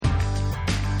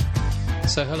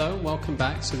So hello, welcome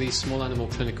back to the Small Animal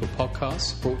Clinical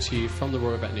Podcast, brought to you from the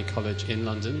Royal Veterinary College in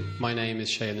London. My name is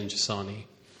Shaylin Jasani.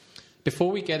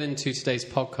 Before we get into today's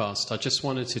podcast, I just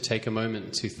wanted to take a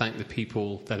moment to thank the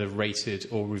people that have rated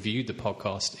or reviewed the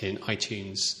podcast in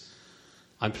iTunes.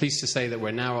 I'm pleased to say that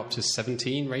we're now up to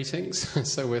 17 ratings,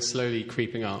 so we're slowly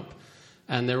creeping up.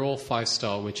 And they're all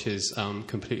 5-star, which is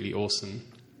completely awesome.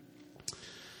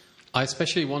 I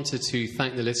especially wanted to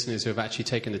thank the listeners who have actually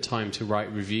taken the time to write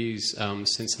reviews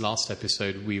since the last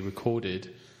episode we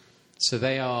recorded. So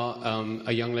they are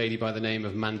a young lady by the name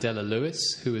of Mandela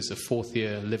Lewis, who is a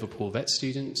fourth-year Liverpool vet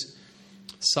student,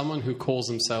 someone who calls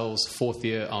themselves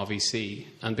fourth-year RVC.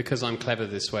 And because I'm clever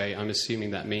this way, I'm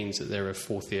assuming that means that they're a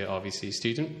fourth-year RVC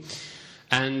student.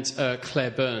 And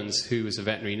Claire Burns, who is a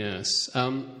veterinary nurse.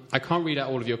 I can't read out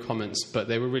all of your comments, but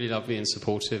they were really lovely and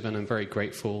supportive, and I'm very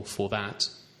grateful for that.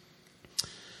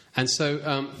 And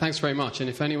so thanks very much. And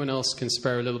if anyone else can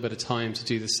spare a little bit of time to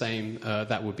do the same,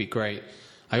 that would be great.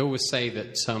 I always say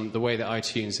that the way that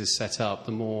iTunes is set up,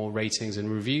 the more ratings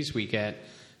and reviews we get,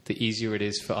 the easier it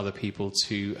is for other people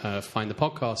to find the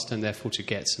podcast and therefore to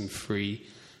get some free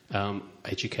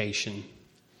education.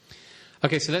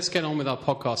 Okay, so let's get on with our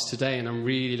podcast today, and I'm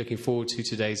really looking forward to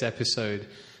today's episode.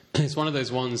 It's one of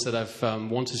those ones that I've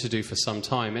wanted to do for some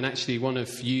time, and actually one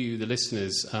of you, the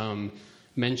listeners,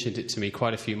 mentioned it to me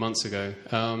quite a few months ago.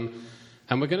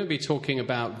 And we're going to be talking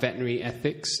about veterinary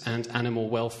ethics and animal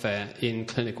welfare in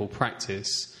clinical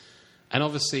practice. And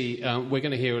obviously, we're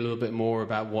going to hear a little bit more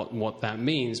about what that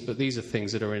means, but these are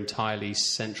things that are entirely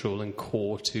central and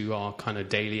core to our kind of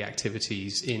daily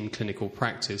activities in clinical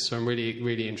practice. So I'm really,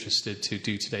 really interested to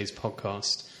do today's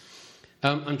podcast.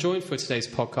 I'm joined for today's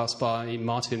podcast by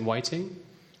Martin Whiting,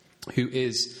 who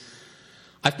is...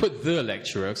 I've put the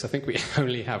lecturer, because I think we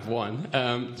only have one,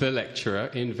 the lecturer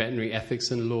in veterinary ethics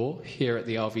and law here at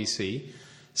the RVC.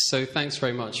 So thanks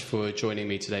very much for joining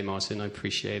me today, Martin. I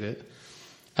appreciate it.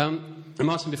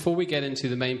 Martin, before we get into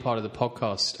the main part of the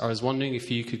podcast, I was wondering if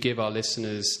you could give our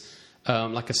listeners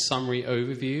like a summary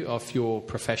overview of your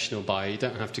professional bio. You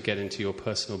don't have to get into your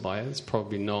personal bio. It's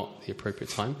probably not the appropriate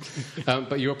time.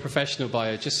 But your professional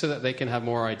bio, just so that they can have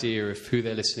more idea of who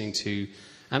they're listening to,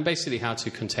 and basically how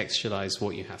to contextualise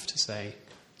what you have to say.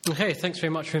 Okay, thanks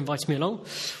very much for inviting me along.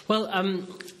 Well,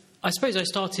 I suppose I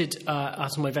started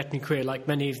out on my veterinary career like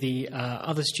many of the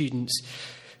other students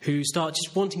who start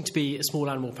just wanting to be a small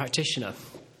animal practitioner.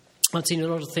 I'd seen a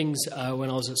lot of things when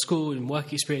I was at school and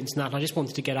work experience and that, and I just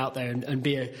wanted to get out there and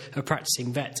be a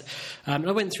practising vet. And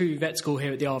I went through vet school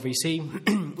here at the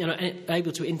RVC, and I was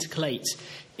able to intercalate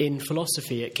in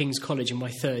philosophy at King's College in my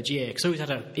third year, because I always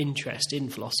had an interest in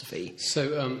philosophy.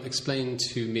 So explain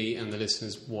to me and the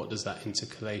listeners, what does that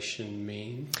intercalation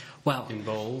mean? Well,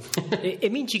 involve?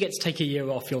 It means you get to take a year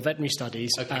off your veterinary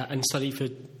studies and study for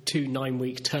 2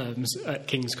 9-week terms at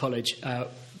King's College,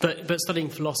 but studying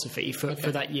philosophy for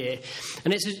that year.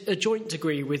 And it's a joint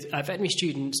degree with veterinary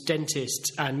students,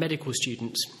 dentists and medical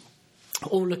students,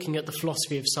 all looking at the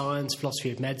philosophy of science, philosophy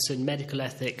of medicine, medical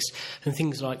ethics, and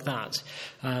things like that.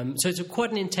 So it's quite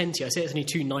an intensity. I say it's only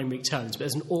 2 9-week terms, but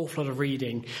there's an awful lot of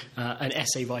reading and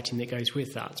essay writing that goes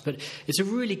with that. But it's a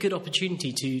really good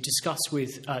opportunity to discuss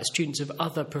with students of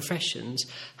other professions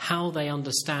how they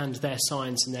understand their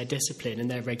science and their discipline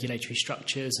and their regulatory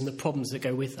structures and the problems that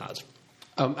go with that.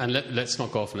 And let's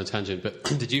not go off on a tangent, but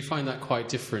did you find that quite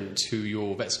different to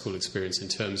your vet school experience in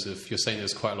terms of, you're saying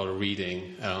there's quite a lot of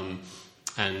reading,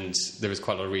 and there is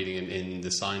quite a lot of reading in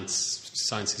the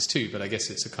sciences too, but I guess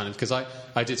it's a kind of... Because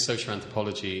I did social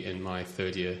anthropology in my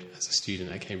third year as a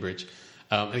student at Cambridge.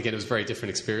 And again, it was a very different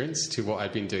experience to what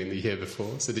I'd been doing the year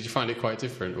before. So did you find it quite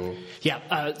different? Or?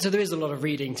 Yeah, so there is a lot of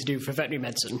reading to do for veterinary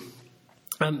medicine.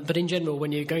 But in general,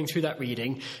 when you're going through that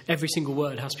reading, every single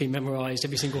word has to be memorised,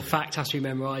 every single fact has to be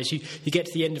memorised. You get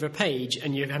to the end of a page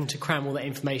and you're having to cram all that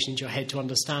information into your head to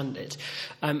understand it.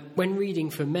 When reading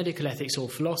for medical ethics or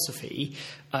philosophy,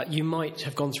 you might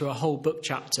have gone through a whole book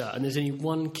chapter and there's only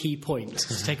one key point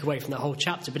to take away from that whole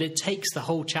chapter, but it takes the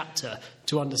whole chapter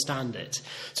to understand it.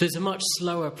 So it's a much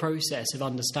slower process of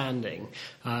understanding.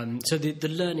 So the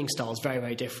learning style is very,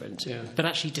 very different. Yeah. But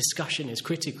actually discussion is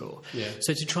critical. Yeah.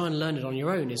 So to try and learn it on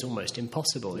your own is almost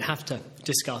impossible. You have to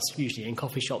discuss, usually in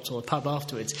coffee shops or the pub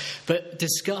afterwards, but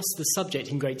discuss the subject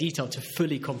in great detail to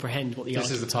fully comprehend what the argument is.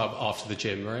 This is the pub after the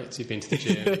gym, right? So you've been to the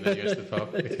gym and then you go to the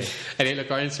pub. Okay. Anyway,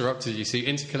 look, I interrupted you. So you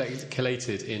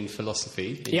intercalated in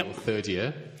philosophy in your third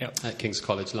year at King's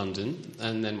College London,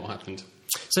 and then what happened?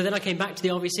 So then I came back to the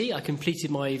RVC, I completed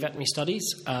my veterinary studies,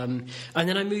 and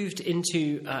then I moved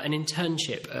into an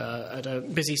internship at a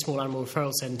busy small animal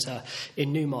referral centre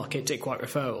in Newmarket, Dick White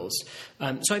Referrals.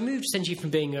 So I moved essentially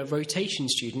from being a rotation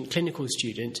student, clinical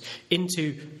student,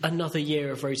 into another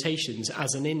year of rotations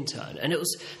as an intern. And it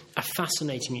was a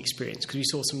fascinating experience because we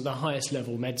saw some of the highest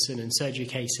level medicine and surgery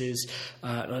cases.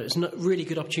 It was a really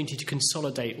good opportunity to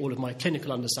consolidate all of my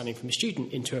clinical understanding from a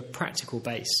student into a practical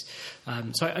base.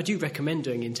 So I do recommend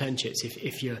doing internships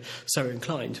if you're so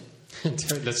inclined.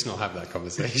 Let's not have that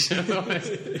conversation.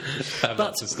 I have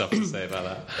lots of stuff to say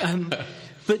about that.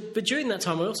 But during that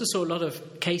time, I also saw a lot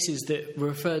of cases that were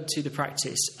referred to the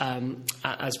practice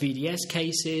as VDS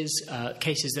cases,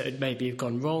 cases that had maybe have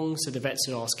gone wrong, so the vets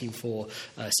are asking for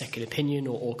a second opinion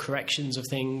or corrections of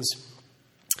things.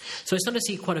 So I started to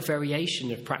see quite a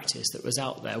variation of practice that was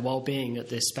out there while being at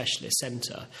this specialist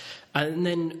centre. And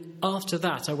then after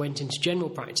that, I went into general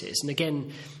practice, and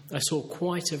again, I saw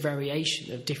quite a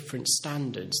variation of different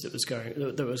standards that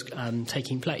was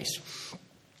taking place.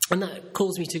 And that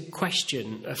caused me to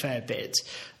question a fair bit.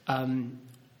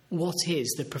 What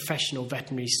is the professional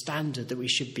veterinary standard that we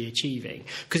should be achieving?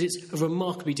 Because it's a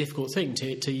remarkably difficult thing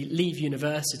to leave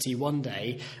university one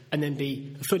day and then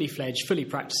be a fully fledged, fully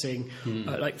practicing,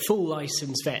 full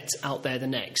licensed vet out there the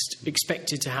next,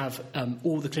 expected to have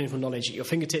all the clinical knowledge at your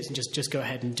fingertips and just go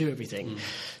ahead and do everything.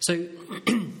 So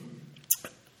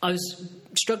I was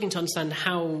struggling to understand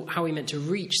how we meant to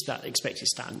reach that expected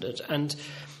standard, and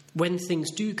when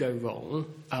things do go wrong,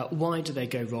 why do they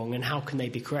go wrong and how can they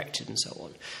be corrected and so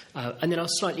on. And then I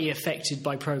was slightly affected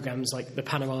by programmes like the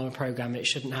Panorama programme, It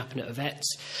Shouldn't Happen at a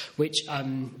Vet's, which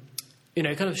kind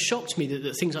of shocked me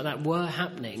that things like that were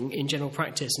happening in general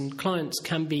practice, and clients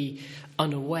can be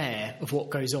unaware of what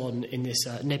goes on in this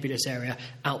nebulous area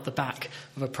out the back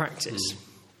of a practice.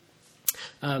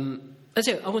 And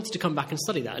so I wanted to come back and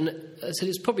study that, and so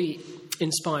it's probably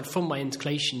inspired from my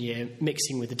intercalation year,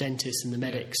 mixing with the dentists and the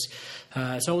medics.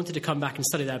 So I wanted to come back and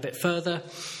study that a bit further.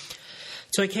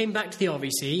 So I came back to the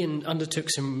RVC and undertook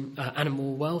some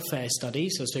animal welfare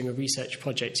studies. I was doing a research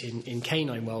project in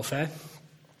canine welfare.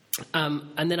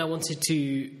 And then I wanted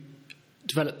to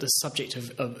develop the subject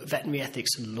of veterinary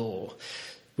ethics and law,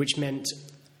 which meant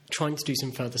trying to do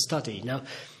some further study. Now,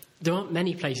 there aren't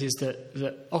many places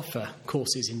that offer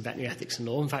courses in veterinary ethics and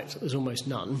law. In fact, there's almost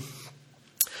none.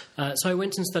 So I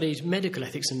went and studied medical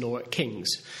ethics and law at King's.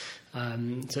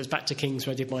 So it's back to King's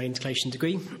where I did my intercalation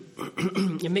degree.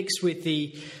 Mixed with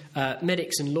the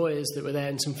medics and lawyers that were there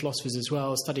and some philosophers as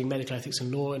well, studying medical ethics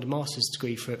and law and a master's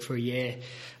degree for a year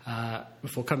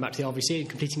before coming back to the RVC and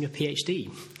completing a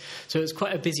PhD. So it was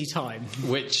quite a busy time.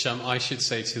 Which I should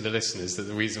say to the listeners that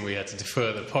the reason we had to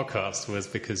defer the podcast was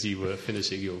because you were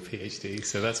finishing your PhD.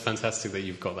 So that's fantastic that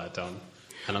you've got that done.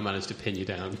 And I managed to pin you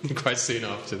down quite soon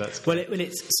after. That's great. When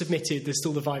it's submitted, there's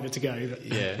still the Viva to go. But.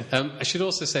 Yeah. I should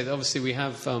also say that obviously we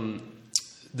have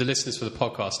the listeners for the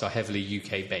podcast are heavily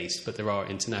UK-based, but there are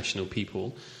international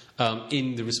people.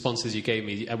 In the responses you gave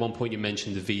me, at one point you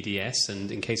mentioned the VDS,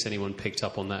 and in case anyone picked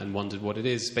up on that and wondered what it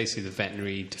is, basically the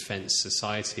Veterinary Defence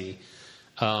Society,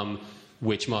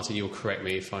 which, Martin, you'll correct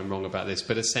me if I'm wrong about this,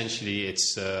 but essentially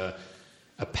it's a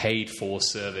paid-for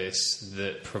service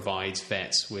that provides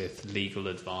vets with legal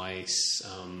advice,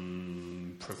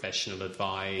 professional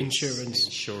advice,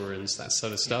 insurance, that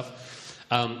sort of stuff.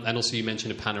 And also you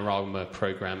mentioned a Panorama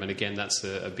programme, and again, that's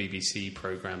a BBC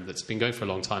programme that's been going for a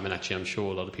long time, and actually I'm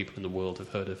sure a lot of people in the world have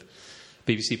heard of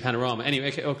BBC Panorama. Anyway,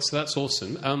 okay, so that's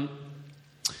awesome.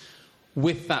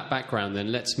 With that background,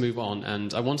 then, let's move on,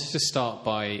 and I wanted to start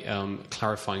by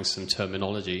clarifying some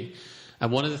terminology.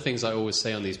 And one of the things I always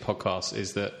say on these podcasts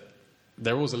is that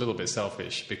they're always a little bit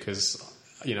selfish because,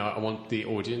 I want the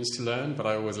audience to learn, but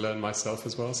I always learn myself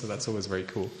as well, so that's always very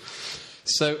cool.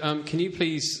 So can you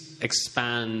please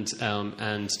expand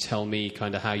and tell me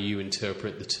kind of how you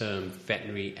interpret the term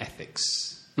veterinary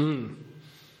ethics?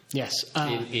 Yes.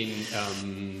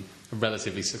 In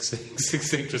relatively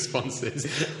succinct responses.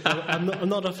 I'm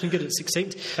not often good at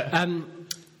succinct.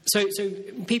 So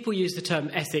people use the term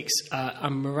ethics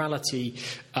and morality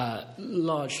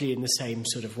largely in the same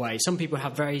sort of way. Some people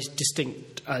have very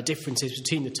distinct differences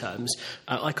between the terms.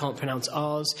 I can't pronounce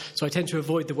ours, so I tend to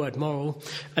avoid the word moral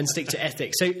and stick to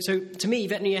ethics. So to me,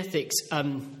 veterinary ethics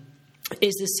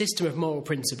is the system of moral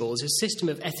principles, a system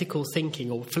of ethical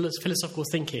thinking or philosophical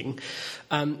thinking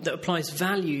that applies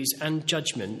values and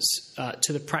judgments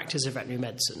to the practice of veterinary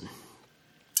medicine.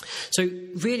 So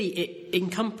really it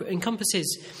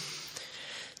encompasses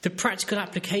the practical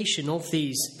application of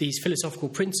these philosophical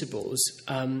principles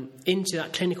into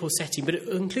that clinical setting, but it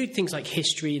will include things like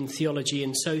history and theology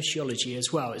and sociology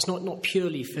as well. It's not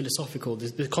purely philosophical.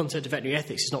 The concept of veterinary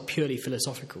ethics is not purely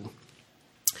philosophical.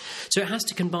 So it has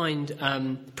to combine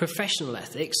professional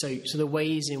ethics, so the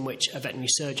ways in which a veterinary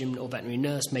surgeon or veterinary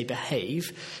nurse may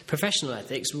behave, professional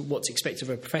ethics, what's expected of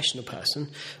a professional person,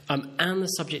 and the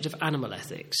subject of animal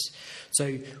ethics.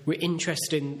 So we're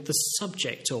interested in the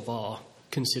subject of our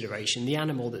consideration, the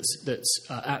animal that's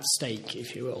at stake,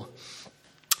 if you will.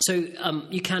 So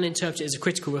you can interpret it as a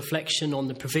critical reflection on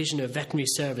the provision of veterinary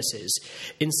services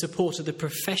in support of the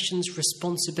profession's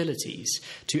responsibilities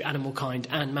to animal kind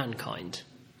and mankind.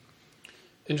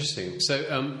 Interesting.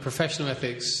 So professional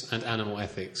ethics and animal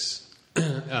ethics.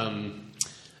 And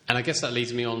I guess that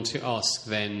leads me on to ask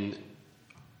then,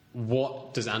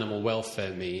 what does animal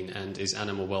welfare mean, and is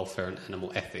animal welfare and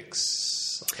animal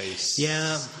ethics based?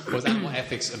 Yeah. Was animal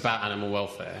ethics about animal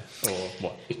welfare, or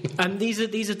what?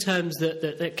 These are terms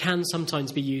that can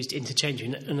sometimes be used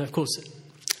interchangeably, and of course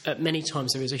many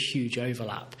times there is a huge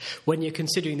overlap. When you're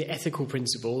considering the ethical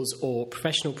principles or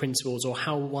professional principles or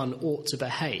how one ought to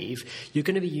behave, you're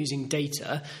going to be using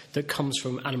data that comes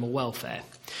from animal welfare.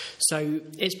 So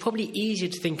it's probably easier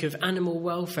to think of animal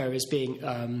welfare as being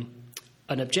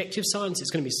an objective science.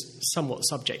 It's going to be somewhat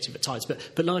subjective at times,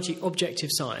 but largely objective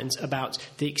science about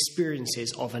the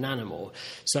experiences of an animal.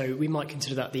 So we might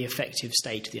consider that the affective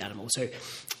state of the animal. So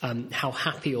how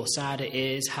happy or sad it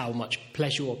is, how much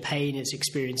pleasure or pain it's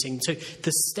experiencing. So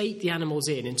the state the animal's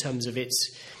in terms of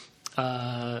its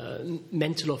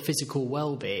mental or physical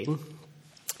well-being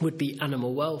would be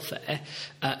animal welfare,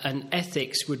 and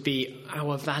ethics would be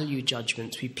our value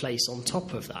judgments we place on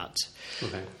top of that.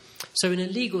 Okay. So in a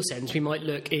legal sense, we might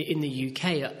look in the UK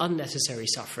at unnecessary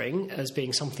suffering as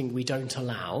being something we don't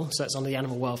allow. So that's under the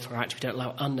Animal Welfare Act, we don't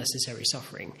allow unnecessary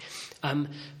suffering.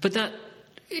 But that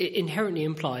inherently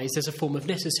implies there's a form of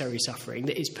necessary suffering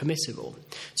that is permissible.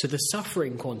 So the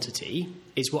suffering quantity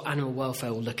is what animal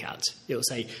welfare will look at. It will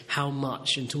say how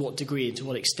much and to what degree and to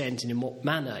what extent and in what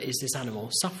manner is this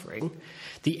animal suffering.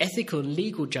 The ethical and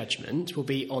legal judgment will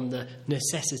be on the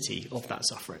necessity of that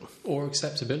suffering. Or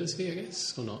acceptability, I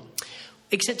guess, or not?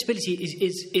 Acceptability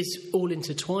is all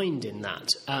intertwined in that.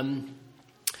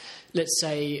 Let's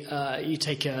say you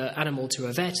take an animal to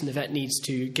a vet and the vet needs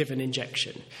to give an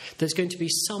injection. There's going to be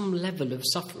some level of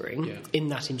suffering in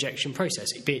that injection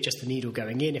process, be it just the needle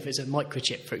going in. If it's a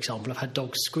microchip, for example, I've had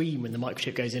dogs scream when the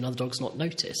microchip goes in, other dogs not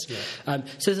notice. Yeah.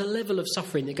 So there's a level of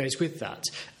suffering that goes with that.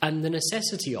 And the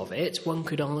necessity of it, one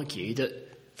could argue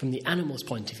that from the animal's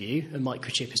point of view, a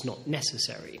microchip is not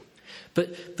necessary.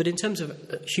 But in terms of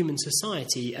human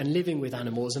society and living with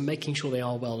animals and making sure they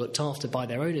are well looked after by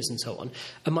their owners and so on,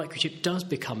 a microchip does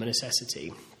become a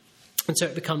necessity. And so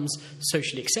it becomes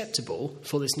socially acceptable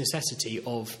for this necessity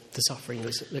of the suffering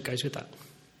that goes with that.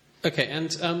 Okay,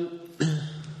 and I'm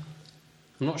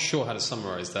not sure how to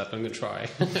summarise that, but I'm going to try.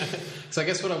 So I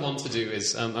guess what I want to do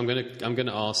is I'm going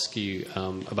to ask you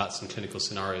about some clinical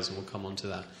scenarios, and we'll come on to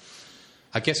that.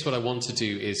 I guess what I want to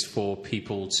do is for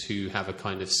people to have a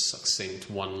kind of succinct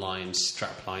one-line,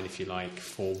 strapline, if you like,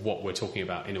 for what we're talking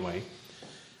about in a way.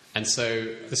 And so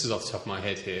this is off the top of my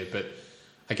head here, but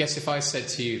I guess if I said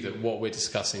to you that what we're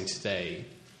discussing today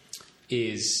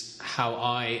is how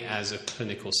I, as a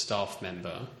clinical staff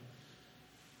member,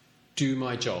 do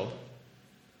my job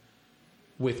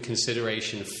with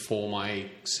consideration for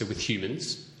with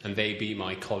humans, and they be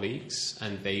my colleagues,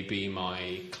 and they be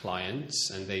my clients,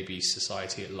 and they be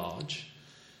society at large,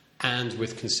 and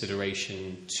with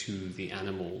consideration to the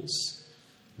animals,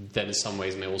 that in some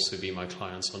ways may also be my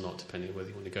clients or not, depending on whether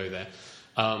you want to go there,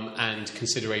 and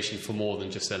consideration for more than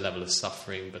just their level of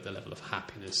suffering, but their level of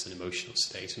happiness and emotional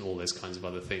state and all those kinds of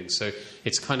other things. So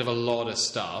it's kind of a lot of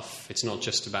stuff. It's not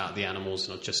just about the animals,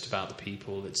 not just about the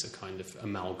people. It's a kind of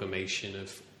amalgamation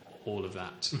of all of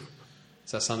that.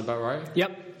 Does that sound about right?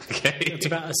 Yep. Okay. It's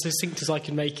about as succinct as I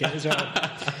can make it as well.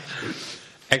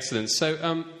 Excellent.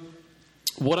 So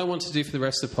what I want to do for the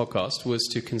rest of the podcast was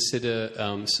to consider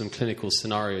some clinical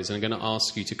scenarios, and I'm going to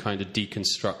ask you to kind of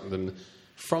deconstruct them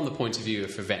from the point of view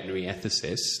of a veterinary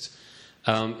ethicist,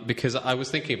 because I was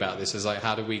thinking about this as like,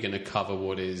 how are we going to cover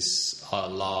what is a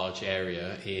large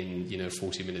area in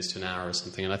 40 minutes to an hour or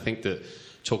something? And I think that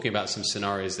talking about some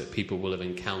scenarios that people will have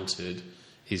encountered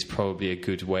is probably a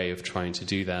good way of trying to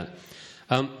do that.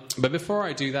 But before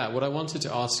I do that, what I wanted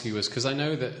to ask you was, because I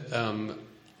know that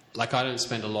I don't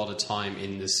spend a lot of time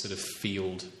in this sort of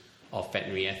field of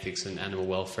veterinary ethics and animal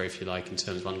welfare, if you like, in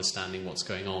terms of understanding what's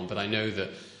going on, but I know that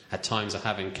at times I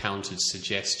have encountered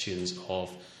suggestions of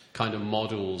kind of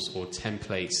models or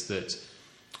templates that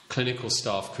clinical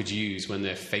staff could use when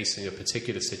they're facing a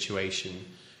particular situation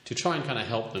to try and kind of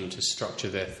help them to structure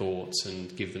their thoughts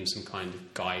and give them some kind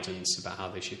of guidance about how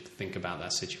they should think about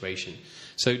that situation.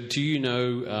 So do you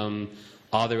know,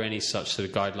 are there any such sort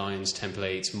of guidelines,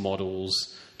 templates,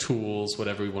 models, tools,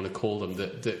 whatever we want to call them,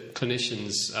 that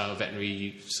clinicians,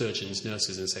 veterinary surgeons,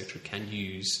 nurses, etc., can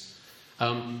use?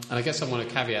 And I guess I want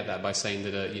to caveat that by saying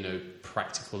that are,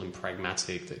 practical and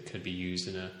pragmatic, that could be used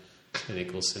in a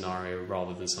clinical scenario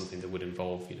rather than something that would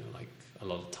involve, like a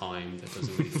lot of time that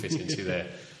doesn't really fit into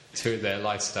their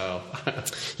lifestyle.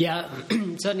 Yeah,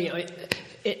 certainly.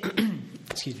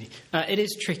 Excuse me. It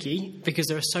is tricky because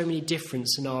there are so many different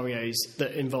scenarios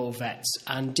that involve vets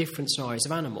and different scenarios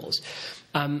of animals.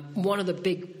 One of the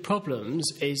big problems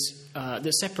is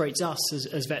that separates us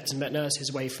as vets and vet nurses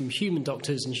away from human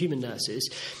doctors and human nurses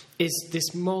is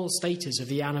this moral status of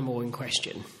the animal in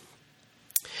question.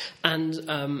 And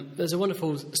there's a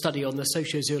wonderful study on the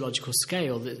sociozoological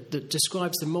scale that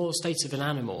describes the moral state of an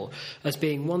animal as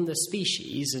being, one, the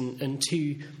species, and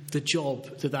two, the job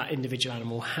that individual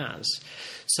animal has.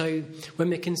 So when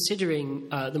we're considering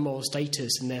the moral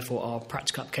status and therefore our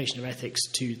practical application of ethics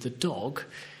to the dog,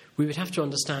 we would have to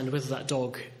understand whether that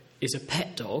dog is a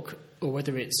pet dog or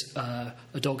whether it's a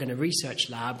dog in a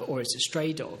research lab or it's a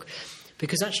stray dog.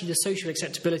 Because actually the social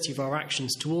acceptability of our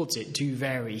actions towards it do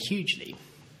vary hugely.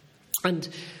 And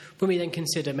when we then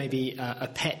consider maybe a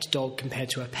pet dog compared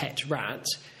to a pet rat,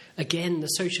 again, the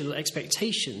social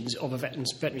expectations of a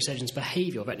veterinary surgeon's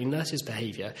behaviour, or veterinary nurse's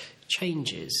behaviour,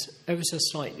 changes ever so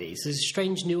slightly. So there's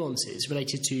strange nuances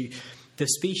related to the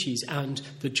species and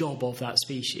the job of that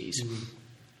species. Mm-hmm.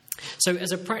 So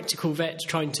as a practical vet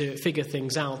trying to figure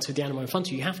things out with the animal in front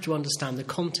of you, you have to understand the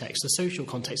context, the social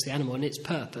context of the animal and its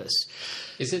purpose.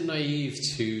 Is it naive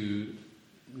to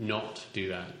not do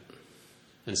that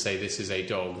and say this is a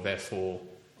dog, therefore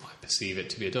I perceive it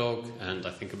to be a dog and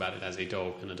I think about it as a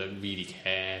dog and I don't really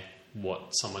care what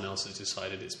someone else has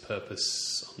decided its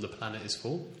purpose on the planet is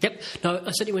for? Yep. No,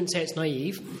 I certainly wouldn't say it's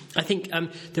naive. I think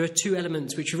there are two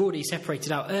elements which we've already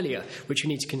separated out earlier, which we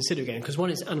need to consider again, because one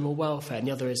is animal welfare and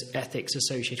the other is ethics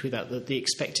associated with that, the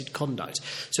expected conduct.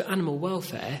 So animal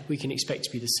welfare, we can expect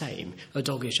to be the same. A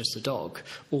dog is just a dog.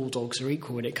 All dogs are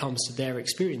equal when it comes to their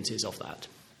experiences of that.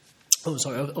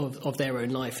 Of their own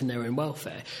life and their own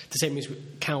welfare. The same as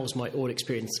cows might all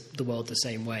experience the world the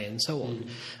same way and so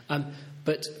on.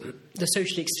 But the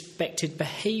socially expected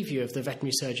behaviour of the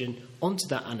veterinary surgeon onto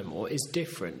that animal is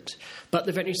different. But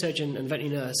the veterinary surgeon and the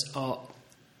veterinary nurse are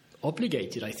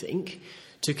obligated, I think,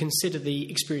 to consider the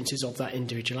experiences of that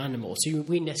individual animal. So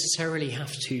we necessarily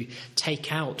have to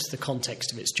take out the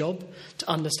context of its job to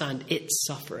understand its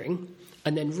suffering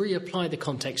and then reapply the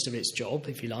context of its job,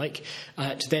 if you like,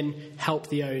 to then help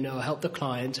the owner, or help the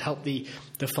client, help the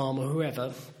farmer,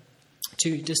 whoever,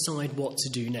 to decide what to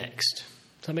do next.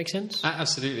 Does that make sense?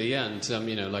 Absolutely, yeah.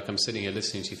 And, like I'm sitting here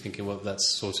listening to you thinking, well,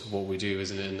 that's sort of what we do,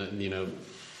 isn't it? And,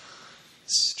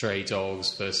 stray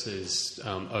dogs versus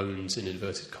owned, in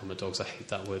inverted comma, dogs. I hate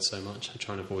that word so much. I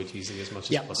try and avoid using it as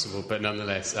much as possible. But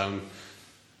nonetheless,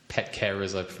 pet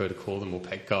carers, I prefer to call them, or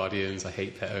pet guardians. I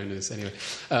hate pet owners. Anyway.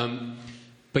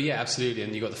 But, yeah, absolutely.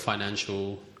 And you've got the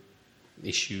financial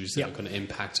issues that are going to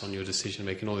impact on your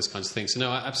decision-making, all these kinds of things. So,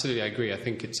 no, absolutely, I agree. I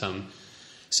think it's...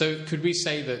 So could we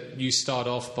say that you start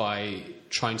off by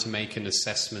trying to make an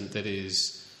assessment that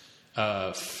is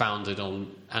founded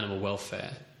on animal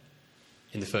welfare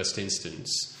in the first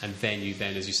instance, and then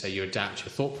as you say, you adapt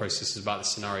your thought processes about the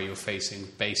scenario you're facing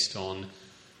based on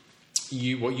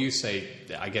what you say,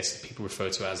 I guess people refer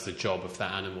to as the job of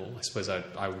that animal. I suppose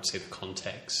I would say the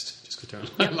context.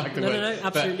 I like the word. No,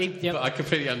 absolutely. But I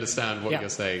completely understand what you're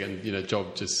saying, and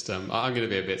job. Just I'm going to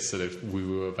be a bit sort of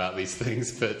woo-woo about these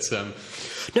things, but so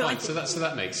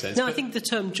that makes sense. No, I think the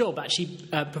term job actually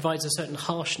provides a certain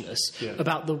harshness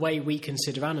about the way we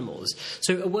consider animals.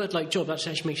 So a word like job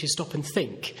actually makes you stop and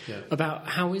think about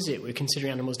how is it we're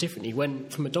considering animals differently when,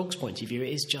 from a dog's point of view,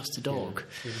 it is just a dog.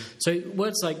 Yeah. So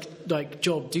words like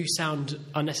job do sound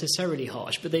unnecessarily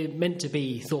harsh, but they're meant to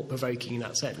be thought-provoking in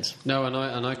that sense. No,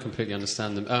 and I completely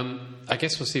understand them. I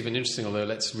guess what's even interesting, although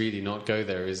let's really not go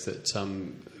there, is that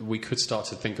we could start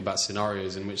to think about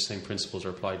scenarios in which same principles are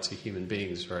applied to human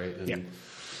beings, right? And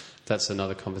that's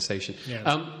another conversation.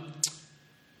 Yeah.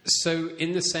 So,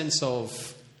 in the sense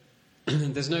of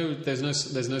there's no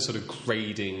sort of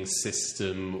grading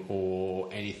system or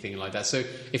anything like that. So,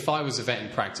 if I was a vet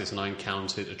in practice and I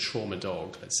encountered a trauma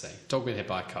dog, let's say, dog been hit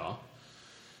by a car,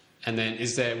 and then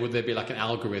would there be like an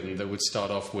algorithm that would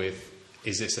start off with,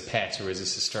 is this a pet or is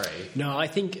this a stray? No, I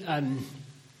think...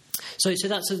 So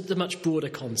that's the much broader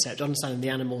concept, understanding the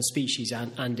animal species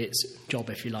and its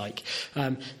job, if you like.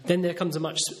 Then there comes a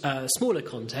much smaller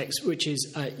context, which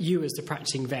is you as the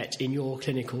practicing vet in your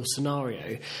clinical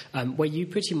scenario, where you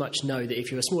pretty much know that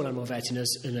if you're a small animal vet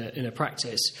in a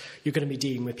practice, you're going to be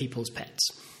dealing with people's pets.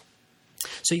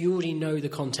 So you already know the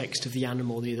context of the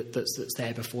animal that's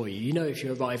there before you. You know if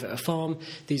you arrive at a farm,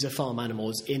 these are farm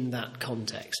animals in that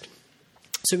context.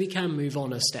 So we can move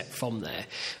on a step from there.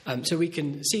 So we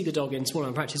can see the dog in small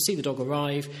animal practice, see the dog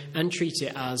arrive and treat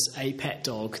it as a pet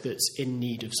dog that's in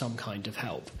need of some kind of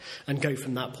help and go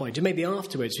from that point. And maybe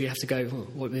afterwards we have to go,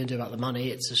 what are we going to do about the money?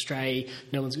 It's a stray.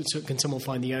 Can someone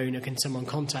find the owner? Can someone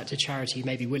contact a charity who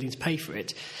may be willing to pay for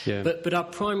it? Yeah. But our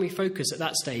primary focus at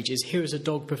that stage is here is a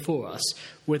dog before us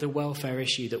with a welfare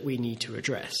issue that we need to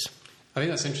address. I think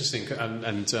that's interesting,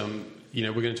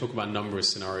 we're going to talk about a number of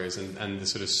scenarios, and the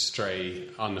sort of stray,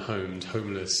 unhomed,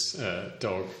 homeless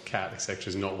dog, cat, etc.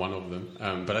 is not one of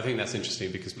them. But I think that's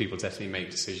interesting because people definitely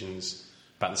make decisions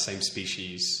about the same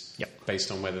species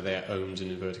based on whether they're owned in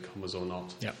inverted commas or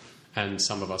not. Yep. And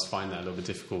some of us find that a little bit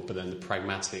difficult, but then the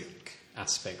pragmatic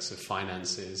aspects of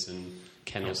finances and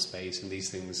kennel space and these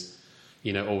things,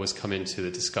 always come into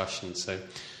the discussion. So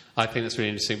I think that's really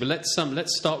interesting. But let's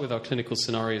start with our clinical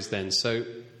scenarios then. So,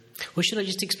 well, should I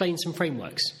just explain some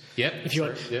frameworks? Yeah, if you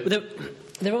want. Yep. Well,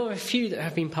 there are a few that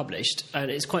have been published,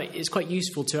 and it's quite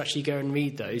useful to actually go and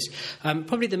read those.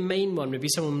 Probably the main one would be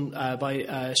someone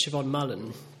by Siobhan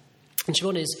Mullen. And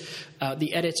Siobhan is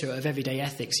the editor of Everyday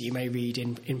Ethics that you may read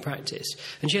in practice.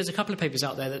 And she has a couple of papers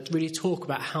out there that really talk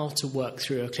about how to work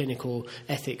through a clinical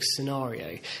ethics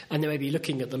scenario. And they may be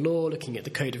looking at the law, looking at the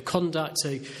code of conduct.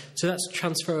 So that's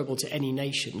transferable to any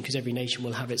nation, because every nation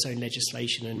will have its own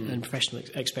legislation and professional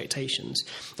expectations.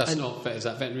 Is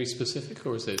that veterinary specific,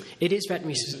 or is it? It is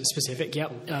veterinary specific, yeah.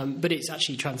 But it's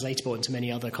actually translatable into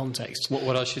many other contexts.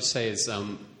 What I should say is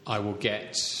I will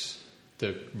get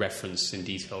the reference in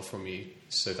detail from you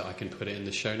so that I can put it in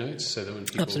the show notes, so that when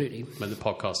the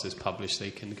podcast is published, they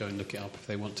can go and look it up if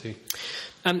they want to.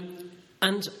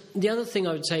 And the other thing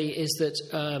I would say is that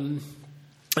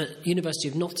at University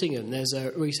of Nottingham, there's a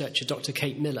researcher, Dr.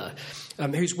 Kate Miller,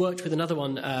 who's worked with another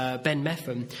one, Ben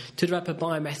Meffam, to develop a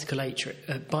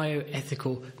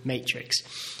bioethical matrix.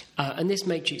 And this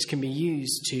matrix can be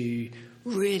used to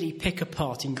really pick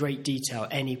apart in great detail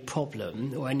any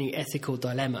problem or any ethical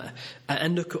dilemma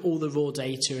and look at all the raw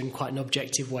data in quite an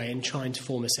objective way and try and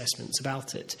form assessments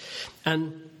about it.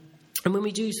 And when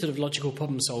we do sort of logical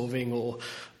problem solving or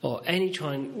any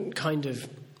kind of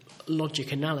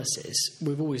logic analysis,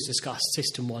 we've always discussed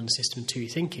System 1, System 2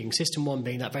 thinking. System 1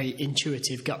 being that very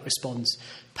intuitive gut response,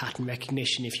 pattern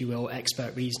recognition, if you will,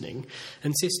 expert reasoning.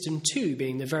 And System 2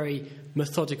 being the very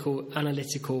methodical,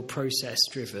 analytical,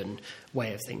 process-driven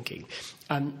way of thinking.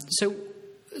 So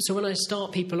when I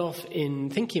start people off in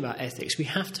thinking about ethics, we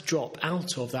have to drop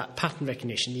out of that pattern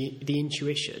recognition, the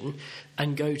intuition,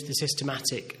 and go to the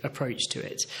systematic approach to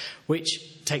it,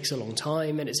 which takes a long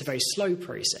time and it's a very slow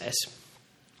process.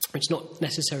 It's not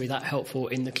necessarily that helpful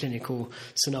in the clinical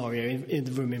scenario in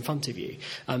the room in front of you.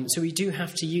 So we do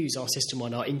have to use our System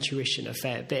 1, our intuition, a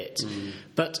fair bit.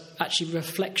 But actually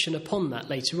reflection upon that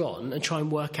later on and try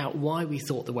and work out why we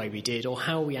thought the way we did or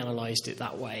how we analysed it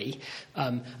that way.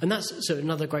 And that's so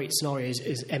another great scenario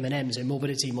is M&Ms, so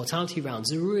morbidity, mortality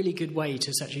rounds. It's a really good way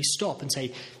to actually stop and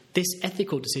say, this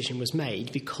ethical decision was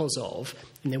made because of,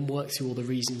 and then work through all the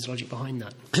reasons, logic behind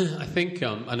that. I think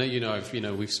I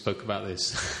know we've spoke about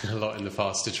this a lot in the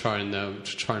past to try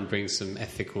and bring some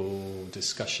ethical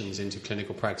discussions into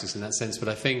clinical practice in that sense. But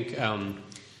I think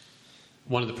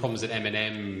one of the problems that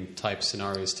M&M type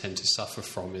scenarios tend to suffer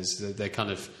from is that they're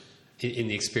kind of in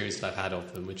the experience that I've had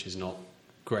of them, which is not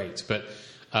great, but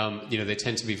they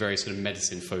tend to be very sort of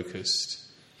medicine focused.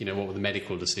 What were the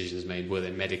medical decisions made? Were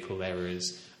there medical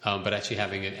errors? But actually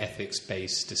having an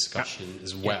ethics-based discussion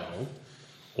as well,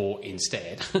 or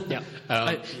instead.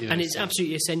 And it's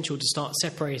absolutely essential to start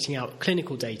separating out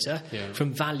clinical data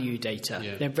from value data.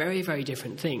 Yeah. They're very, very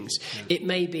different things. Yeah. It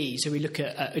may be, so we look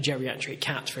at a geriatric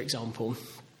cat, for example.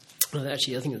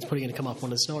 Actually, I think that's probably going to come up in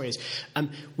one of the scenarios.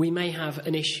 We may have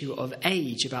an issue of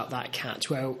age about that cat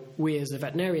where we as the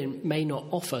veterinarian may not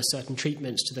offer certain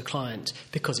treatments to the client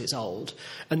because it's old,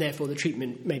 and therefore the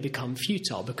treatment may become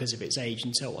futile because of its age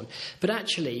and so on. But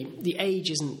actually, the age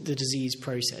isn't the disease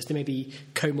process. There may be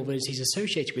comorbidities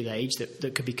associated with age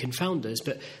that could be confounders,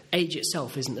 but age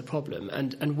itself isn't the problem.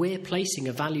 And we're placing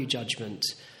a value judgment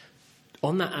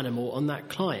on that animal, on that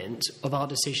client, of our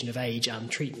decision of age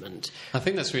and treatment. I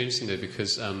think that's really interesting, though,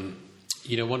 because,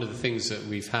 one of the things that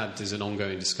we've had as an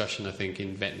ongoing discussion, I think,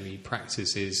 in veterinary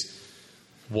practice is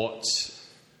what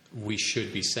we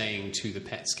should be saying to the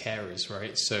pet's carers,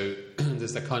 right? So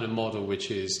there's that kind of model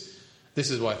which is,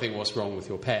 this is what I think what's wrong with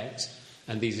your pet,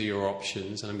 and these are your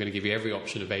options, and I'm going to give you every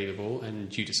option available,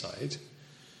 and you decide.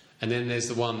 And then there's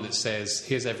the one that says,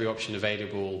 here's every option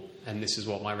available, and this is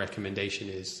what my recommendation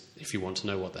is, if you want to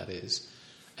know what that is.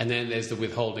 And then there's the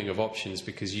withholding of options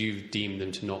because you've deemed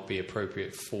them to not be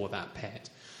appropriate for that pet.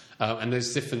 And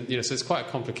there's different, so it's quite a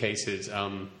complicated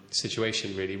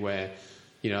situation, really, where,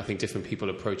 I think different people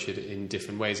approach it in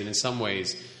different ways. And in some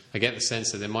ways, I get the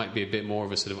sense that there might be a bit more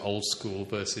of a sort of old school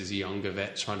versus younger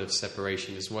vet kind of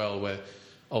separation as well, where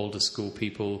older school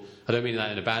people, I don't mean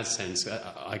that in a bad sense,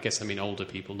 I guess I mean older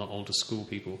people, not older school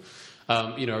people,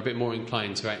 are a bit more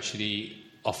inclined to actually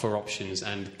offer options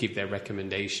and give their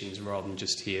recommendations rather than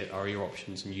just here are your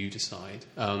options and you decide.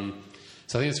 So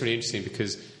I think it's really interesting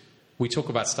because we talk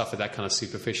about stuff at that kind of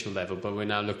superficial level, but we're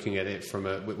now looking at it from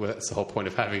that's the whole point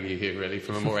of having you here, really,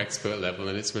 from a more expert level,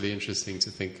 and it's really interesting to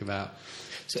think about.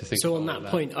 So on that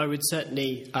point, I would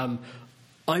certainly...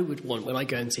 I would want, when I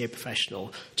go and see a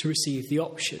professional, to receive the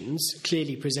options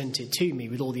clearly presented to me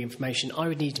with all the information. I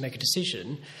would need to make a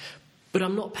decision, but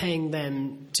I'm not paying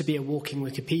them to be a walking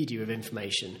Wikipedia of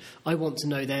information. I want to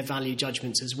know their value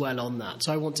judgments as well on that.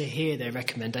 So I want to hear their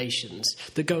recommendations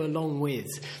that go along with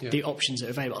the options that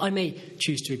are available. I may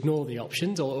choose to ignore the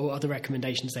options or other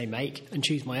recommendations they make and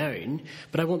choose my own,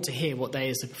 but I want to hear what they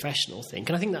as the professional think,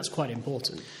 and I think that's quite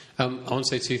important. I want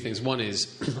to say two things. One is,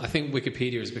 I think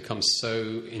Wikipedia has become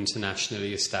so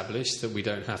internationally established that we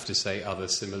don't have to say other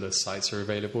similar sites are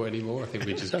available anymore. I think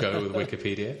we just go with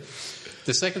Wikipedia.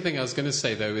 The second thing I was going to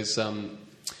say, though, is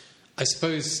I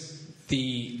suppose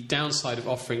the downside of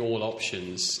offering all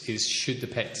options is should the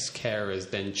pet's carers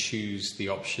then choose the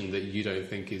option that you don't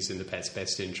think is in the pet's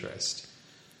best interest,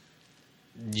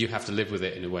 you have to live with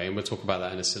it in a way, and we'll talk about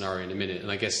that in a scenario in a minute. And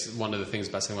I guess one of the things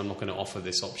about saying, well, I'm not going to offer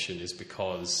this option is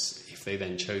because if they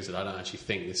then chose it, I don't actually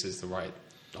think this is the right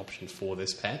option for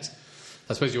this pet.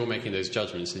 I suppose you're making those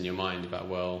judgments in your mind about,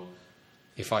 well,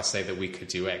 if I say that we could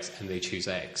do X and they choose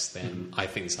X, then I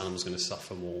think this animal's going to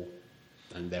suffer more,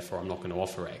 and therefore I'm not going to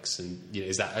offer X. And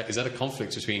is that a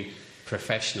conflict between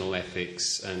professional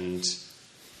ethics and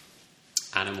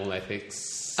animal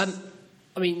ethics?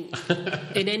 I mean,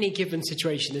 in any given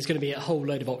situation, there's going to be a whole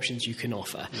load of options you can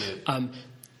offer. Yeah.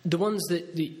 The ones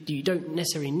that you don't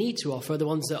necessarily need to offer are the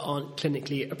ones that aren't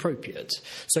clinically appropriate.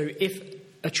 So if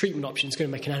a treatment option is going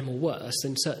to make an animal worse,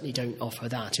 then certainly don't offer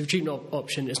that. If a treatment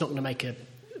option is not going to make a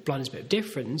blindness bit of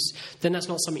difference, then that's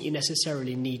not something you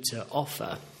necessarily need to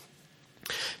offer.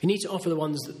 You need to offer the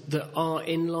ones that are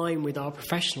in line with our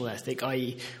professional ethic,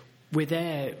 i.e., we're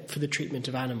there for the treatment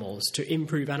of animals to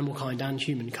improve animal kind and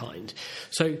humankind.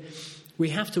 So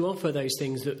we have to offer those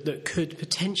things that could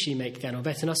potentially make the animal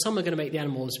better. Now, some are going to make the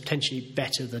animals potentially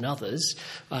better than others.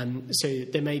 So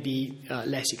there may be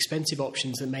less expensive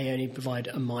options that may only provide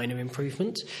a minor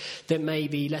improvement. There may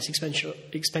be less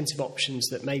expensive options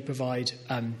that may provide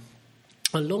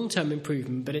a long-term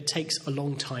improvement, but it takes a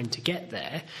long time to get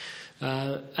there.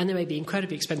 And there may be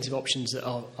incredibly expensive options that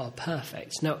are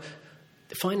perfect. Now,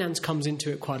 finance comes into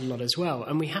it quite a lot as well,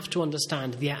 and we have to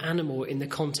understand the animal in the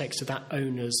context of that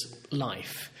owner's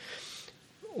life,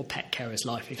 or pet carer's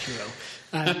life, if you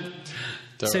will.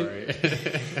 Don't worry.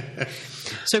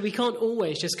 So we can't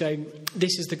always just go,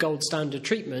 this is the gold standard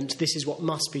treatment, this is what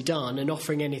must be done, and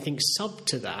offering anything sub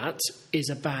to that is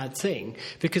a bad thing.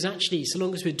 Because actually, so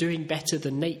long as we're doing better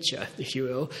than nature, if you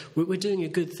will, we're doing a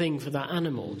good thing for that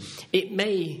animal.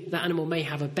 That animal may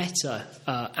have a better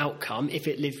outcome if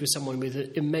it lived with someone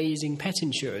with amazing pet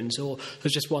insurance or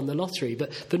has just won the lottery.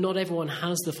 But not everyone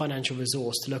has the financial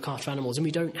resource to look after animals, and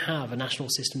we don't have a national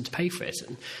system to pay for it.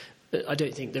 And I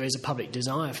don't think there is a public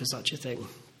desire for such a thing.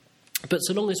 But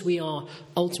so long as we are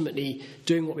ultimately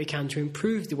doing what we can to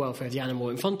improve the welfare of the animal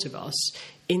in front of us,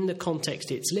 in the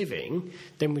context it's living,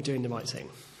 then we're doing the right thing.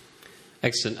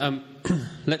 Excellent.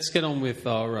 Let's get on with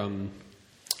our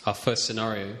first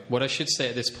scenario. What I should say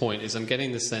at this point is I'm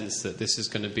getting the sense that this is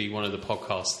going to be one of the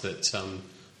podcasts that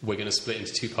we're going to split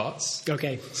into two parts.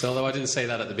 Okay. So although I didn't say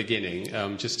that at the beginning,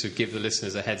 just to give the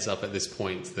listeners a heads up at this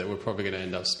point that we're probably going to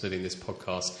end up splitting this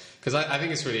podcast, because I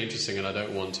think it's really interesting and I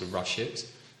don't want to rush it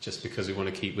just because we want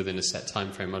to keep within a set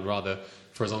time frame. I'd rather,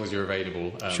 for as long as you're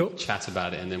available, chat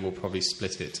about it, and then we'll probably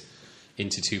split it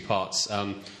into two parts.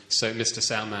 So Mr.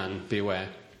 Soundman, be aware.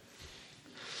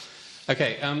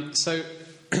 Okay, so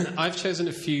I've chosen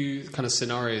a few kind of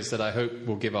scenarios that I hope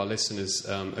will give our listeners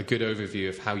a good overview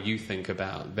of how you think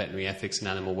about veterinary ethics and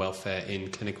animal welfare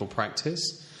in clinical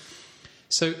practice.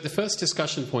 So the first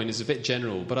discussion point is a bit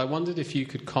general, but I wondered if you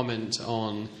could comment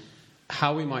on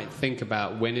how we might think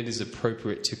about when it is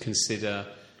appropriate to consider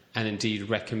and indeed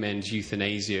recommend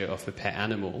euthanasia of a pet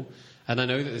animal? And I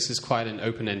know that this is quite an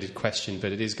open-ended question,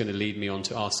 but it is going to lead me on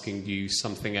to asking you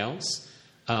something else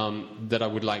that I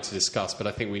would like to discuss, but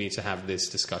I think we need to have this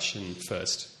discussion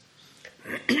first.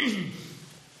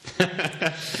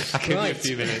 I can do a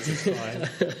few minutes, it's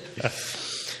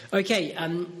fine. Okay,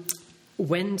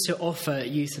 when to offer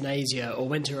euthanasia or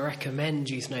when to recommend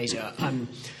euthanasia,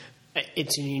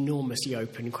 it's an enormously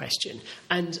open question.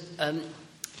 And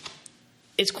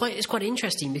it's quite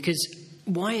interesting because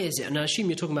why is it? And I assume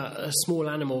you're talking about a small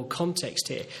animal context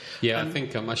here. Yeah, I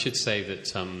think I should say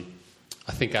that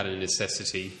I think out of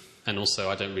necessity, and also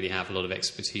I don't really have a lot of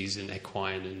expertise in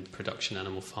equine and production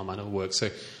animal, farm animal work. So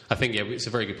I think, yeah, it's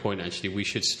a very good point, actually. We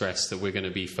should stress that we're going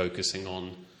to be focusing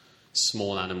on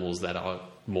small animals that are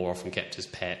more often kept as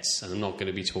pets, and I'm not going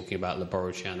to be talking about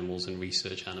laboratory animals and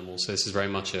research animals. So this is very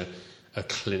much a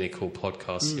clinical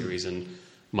podcast series, and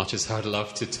much as I'd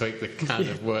love to take the can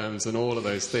of worms and all of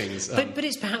those things. But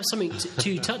it's perhaps something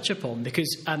to touch upon,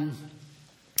 because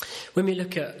when we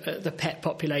look at the pet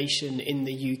population in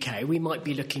the UK, we might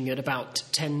be looking at about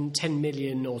 10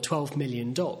 million or 12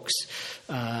 million dogs.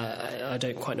 I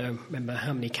don't quite remember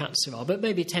how many cats there are, but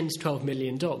maybe 10 to 12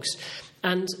 million dogs.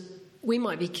 And we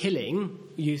might be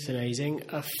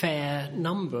euthanizing a fair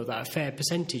number of that, a fair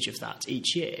percentage of that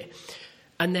each year.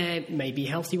 And there may be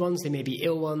healthy ones, there may be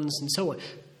ill ones, and so on.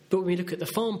 But when we look at the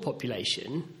farm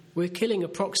population, we're killing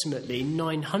approximately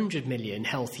 900 million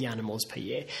healthy animals per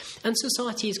year. And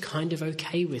society is kind of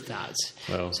okay with that.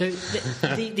 Well. So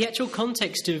the actual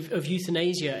context of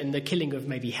euthanasia and the killing of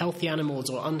maybe healthy animals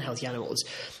or unhealthy animals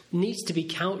needs to be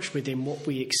couched within what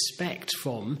we expect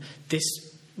from this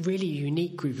really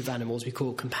unique group of animals we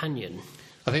call companion.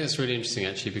 I think that's really interesting,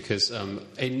 actually, because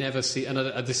it never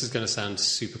and this is going to sound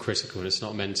super critical, and it's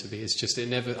not meant to be. It's just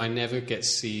I never get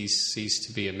cease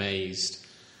to be amazed.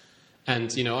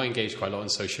 And I engage quite a lot on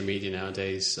social media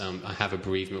nowadays. I have a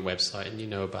bereavement website, and you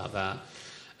know about that.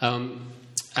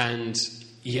 And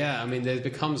yeah, I mean, there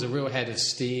becomes a real head of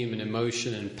steam and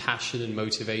emotion and passion and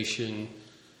motivation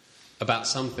about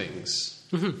some things.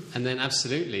 Mm-hmm. And then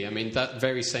absolutely, I mean, that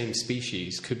very same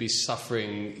species could be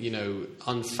suffering,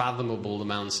 unfathomable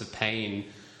amounts of pain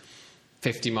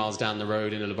 50 miles down the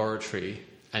road in a laboratory,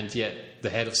 and yet the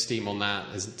head of steam on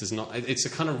that does not. It's a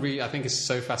kind of I think it's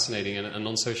so fascinating, and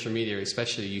on social media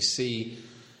especially, you see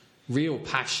real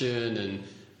passion, and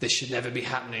this should never be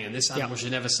happening, and this animal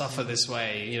should never suffer this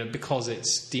way, because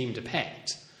it's deemed a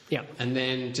pet. Yeah. And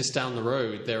then just down the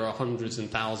road, there are hundreds and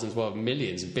thousands, well,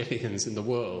 millions, billions in the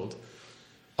world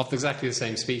of exactly the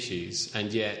same species,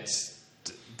 and yet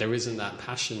there isn't that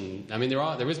passion. I mean,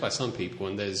 there is by some people,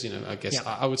 and there's, I guess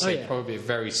I would say probably a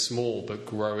very small but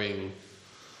growing.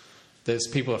 There's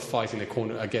people are fighting the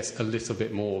corner, I guess, a little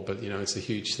bit more, but it's a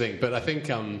huge thing. But I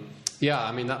think, I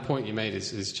mean, that point you made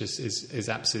is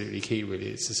absolutely key. Really,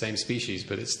 it's the same species,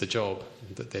 but it's the job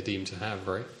that they're deemed to have,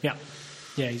 right? Yeah.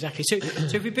 Yeah, exactly. So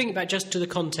if we bring it back just to the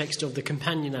context of the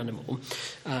companion animal,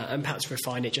 and perhaps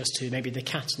refine it just to maybe the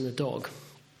cat and the dog,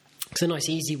 they're nice,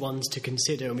 easy ones to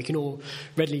consider, and we can all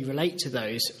readily relate to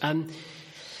those.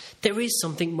 There is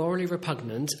something morally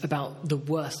repugnant about the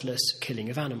worthless killing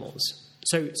of animals.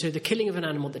 So the killing of an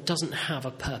animal that doesn't have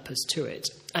a purpose to it.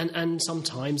 And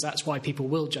sometimes that's why people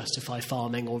will justify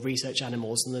farming or research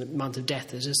animals and the amount of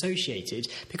death that's associated,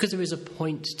 because there is a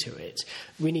point to it.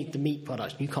 We need the meat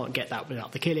product, and you can't get that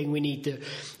without the killing. We need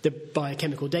the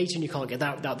biochemical data, and you can't get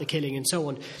that without the killing, and so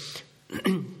on.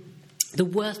 The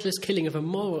worthless killing of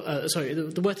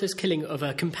the worthless killing of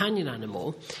a companion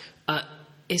animal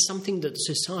is something that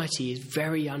society is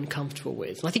very uncomfortable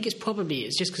with. And I think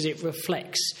it's just because it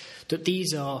reflects that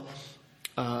these are,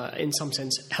 in some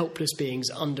sense, helpless beings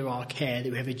under our care,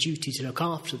 that we have a duty to look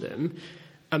after them,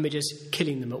 and we're just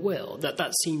killing them at will.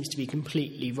 That seems to be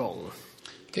completely wrong.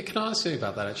 Can I ask you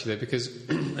about that, actually, though? Because,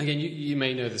 again, you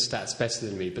may know the stats better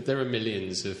than me, but there are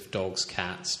millions of dogs,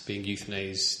 cats being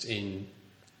euthanized in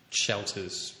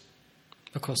shelters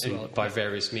across the world by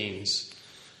various means.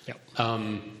 Yep.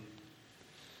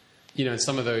 In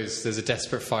some of those, there's a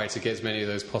desperate fight to get as many of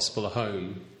those possible at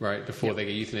home, right, before they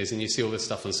get euthanized. And you see all this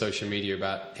stuff on social media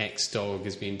about X dog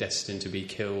is being destined to be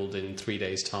killed in 3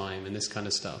 days' time and this kind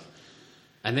of stuff.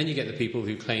 And then you get the people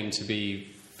who claim to be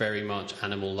very much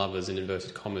animal lovers, in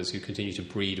inverted commas, who continue to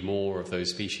breed more of those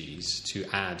species to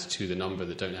add to the number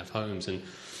that don't have homes. And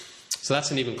so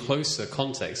that's an even closer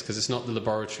context, because it's not the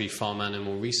laboratory farm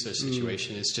animal research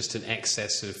situation. It's just an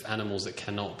excess of animals that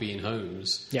cannot be in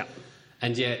homes. Yeah.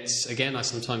 And yet, again, I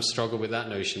sometimes struggle with that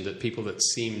notion that people that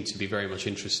seem to be very much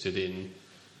interested in,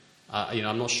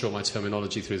 I'm not sure my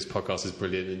terminology through this podcast is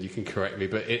brilliant, and you can correct me,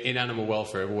 but in animal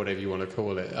welfare, or whatever you want to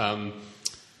call it,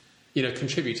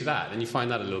 contribute to that. And you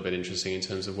find that a little bit interesting in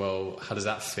terms of, well, how does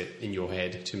that fit in your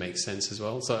head to make sense as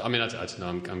well? So, I mean, I don't know,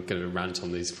 I'm going to rant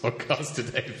on these podcasts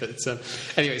today. But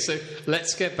anyway, so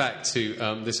let's get back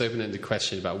to this open-ended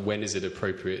question about when is it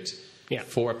appropriate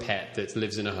for a pet that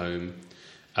lives in a home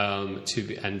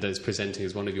and that's presenting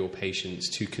as one of your patients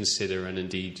to consider and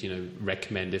indeed,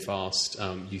 recommend, if asked,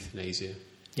 euthanasia?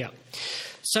 Yeah.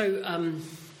 So...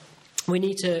 we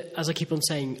need to, as I keep on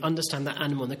saying, understand that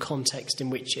animal and the context in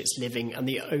which it's living and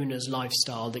the owner's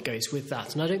lifestyle that goes with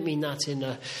that. And I don't mean that in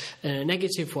a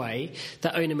negative way.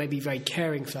 That owner may be very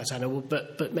caring for that animal,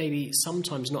 but maybe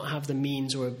sometimes not have the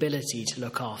means or ability to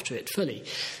look after it fully.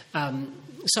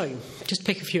 So, just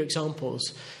pick a few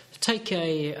examples. Take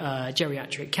a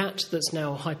geriatric cat that's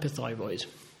now hyperthyroid.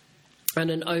 And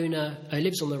an owner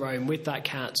lives on their own with that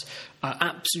cat,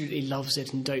 absolutely loves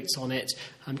it and dotes on it,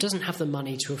 doesn't have the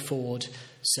money to afford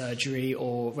surgery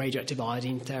or radioactive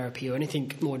iodine therapy or anything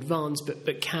more advanced,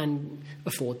 but can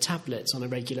afford tablets on a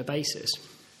regular basis.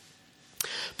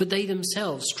 But they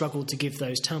themselves struggle to give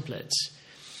those tablets.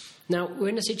 Now, we're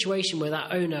in a situation where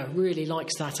that owner really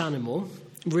likes that animal,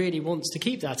 really wants to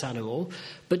keep that animal,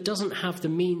 but doesn't have the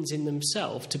means in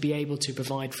themselves to be able to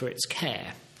provide for its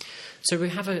care. So we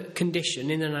have a condition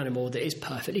in an animal that is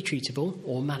perfectly treatable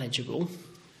or manageable,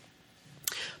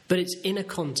 but it's in a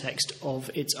context of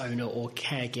its owner or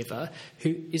caregiver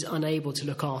who is unable to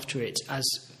look after it as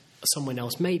someone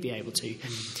else may be able to.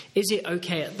 Is it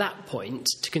okay at that point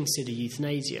to consider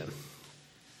euthanasia?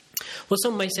 Well,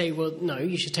 some may say, well, no,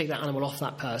 you should take that animal off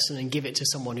that person and give it to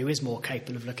someone who is more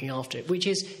capable of looking after it, which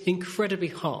is incredibly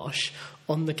harsh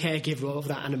on the caregiver of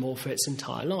that animal for its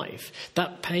entire life.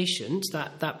 That patient,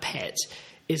 that pet,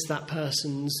 is that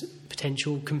person's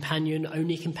potential companion,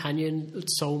 only companion,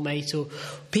 soulmate, or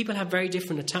people have very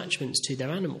different attachments to their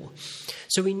animal.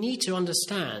 So we need to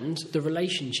understand the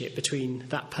relationship between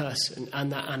that person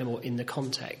and that animal in the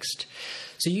context.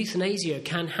 So euthanasia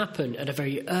can happen at a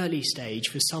very early stage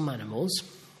for some animals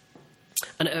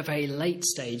and at a very late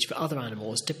stage for other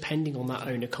animals, depending on that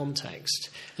owner context.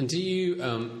 And do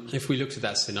you, if we looked at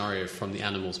that scenario from the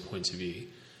animal's point of view,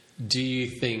 do you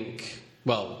think,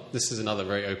 well, this is another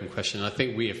very open question, and I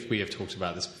think we have talked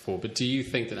about this before, but do you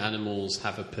think that animals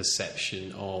have a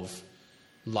perception of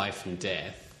life and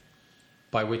death,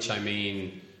 by which I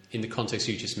mean, in the context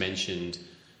you just mentioned,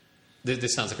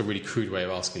 this sounds like a really crude way of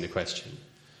asking the question,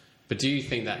 but do you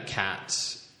think that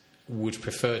cat would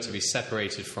prefer to be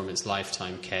separated from its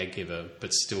lifetime caregiver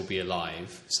but still be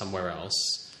alive somewhere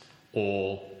else,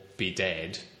 or be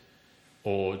dead?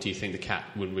 Or do you think the cat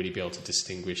wouldn't really be able to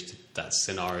distinguish that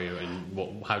scenario,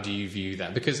 and how do you view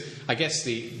that? Because I guess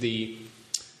the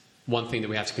one thing that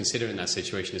we have to consider in that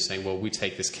situation is saying, well, we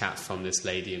take this cat from this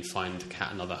lady and find the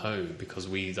cat another home because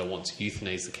we either want to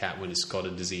euthanize the cat when it's got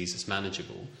a disease that's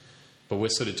manageable, but we're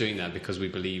sort of doing that because we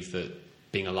believe that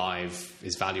being alive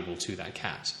is valuable to that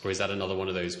cat. Or is that another one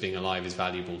of those, being alive is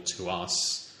valuable to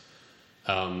us,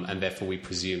 and therefore we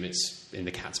presume it's in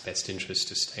the cat's best interest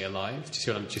to stay alive? Do you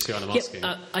see what I'm asking?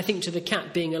 I think to the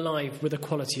cat, being alive with a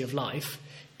quality of life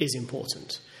is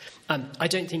important. I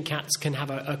don't think cats can have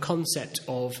a concept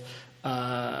of,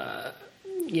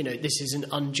 this is an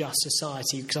unjust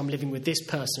society because I'm living with this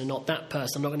person and not that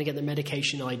person. I'm not going to get the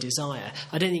medication I desire.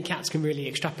 I don't think cats can really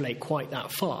extrapolate quite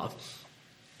that far.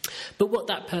 But what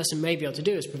that person may be able to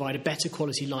do is provide a better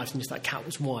quality life than if that cat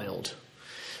was wild.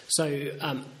 So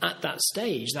at that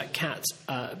stage, that cat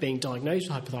being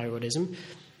diagnosed with hypothyroidism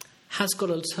has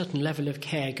got a certain level of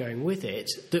care going with it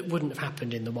that wouldn't have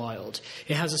happened in the wild.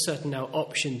 It has a certain now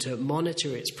option to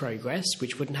monitor its progress,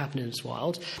 which wouldn't happen in the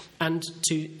wild, and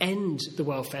to end the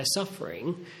welfare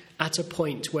suffering at a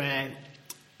point where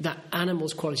that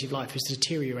animal's quality of life has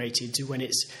deteriorated to when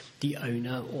it's the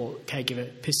owner or caregiver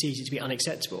perceives it to be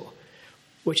unacceptable,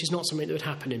 which is not something that would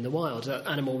happen in the wild. The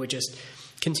animal would just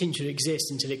continue to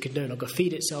exist until it could no longer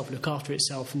feed itself, look after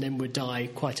itself, and then would die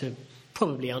quite a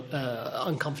probably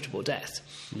uncomfortable death.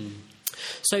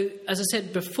 So, as I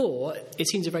said before, it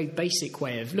seems a very basic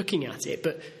way of looking at it,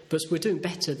 but we're doing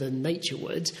better than nature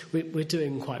would. We're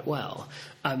doing quite well.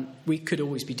 We could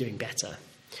always be doing better.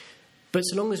 But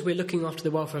so long as we're looking after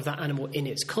the welfare of that animal in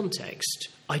its context,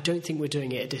 I don't think we're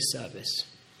doing it a disservice.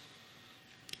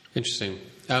 Interesting.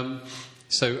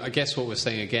 So I guess what we're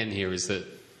saying again here is that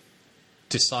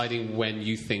deciding when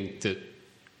you think that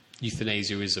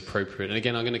euthanasia is appropriate, and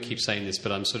again I'm going to keep saying this,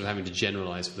 but I'm sort of having to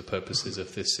generalise for the purposes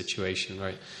of this situation,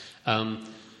 right?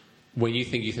 When you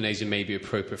think euthanasia may be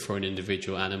appropriate for an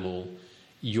individual animal,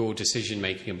 your decision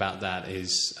making about that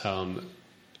is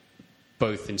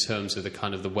both in terms of the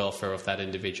kind of the welfare of that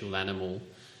individual animal,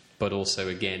 but also,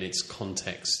 again, its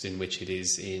context in which it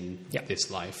is in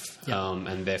this life.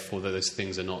 And therefore, those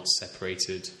things are not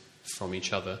separated from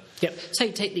each other. Yep.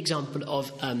 So take the example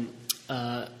of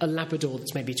a Labrador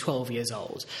that's maybe 12 years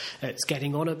old. It's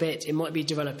getting on a bit. It might be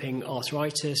developing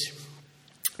arthritis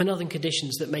and other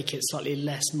conditions that make it slightly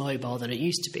less mobile than it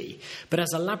used to be. But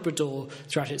as a Labrador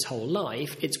throughout its whole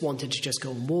life, it's wanted to just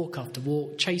go on walk after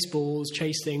walk, chase balls,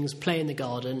 chase things, play in the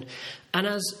garden. And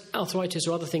as arthritis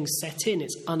or other things set in,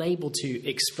 it's unable to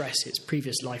express its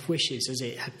previous life wishes as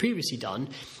it had previously done.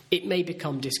 It may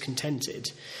become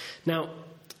discontented. Now,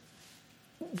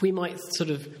 we might sort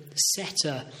of set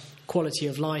a quality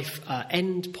of life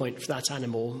end point for that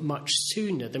animal much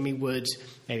sooner than we would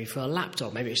maybe for a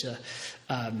lapdog. Maybe it's a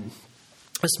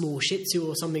small Shih Tzu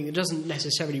or something that doesn't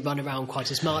necessarily run around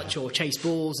quite as much or chase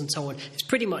balls and so on. It's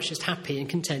pretty much just happy and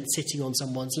content sitting on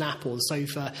someone's lap or the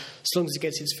sofa. As long as it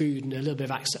gets its food and a little bit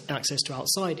of access to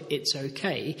outside, it's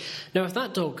okay. Now, if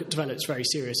that dog develops very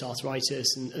serious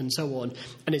arthritis and so on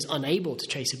and is unable to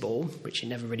chase a ball, which it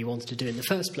never really wanted to do in the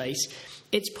first place,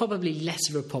 it's probably less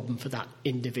of a problem for that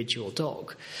individual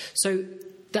dog. So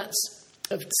that's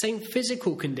the same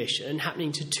physical condition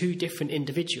happening to two different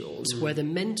individuals where the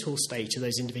mental state of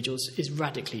those individuals is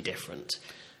radically different.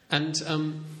 And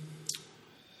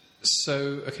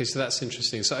so that's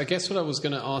interesting. So I guess what I was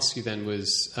going to ask you then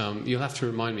was, you'll have to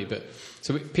remind me, but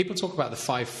so people talk about the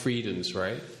 5 freedoms,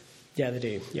 right? Yeah, they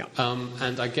do, yeah.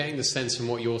 And I'm getting the sense from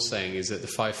what you're saying is that the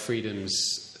 5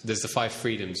 freedoms, there's the 5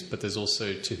 freedoms, but there's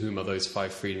also to whom are those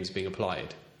 5 freedoms being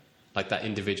applied? Like that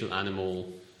individual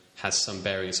animal has some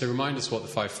bearing. So remind us what the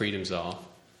 5 freedoms are.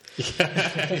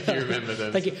 If you remember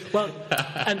them. Thank you. Well,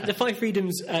 the 5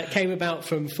 freedoms came about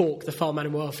from FAWC, the Farm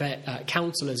Animal Welfare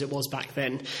Council, as it was back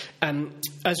then,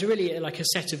 as really like a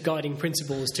set of guiding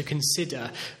principles to consider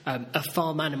a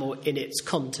farm animal in its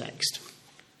context.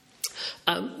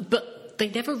 But they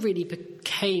never really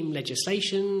became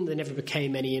legislation. They never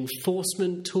became any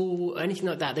enforcement tool or anything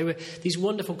like that. They were these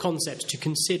wonderful concepts to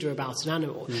consider about an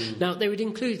animal. Now, they would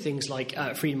include things like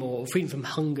freedom from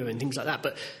hunger and things like that.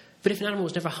 But if an animal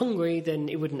was never hungry, then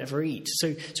it wouldn't ever eat.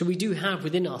 So we do have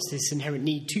within us this inherent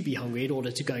need to be hungry in order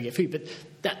to go and get food. But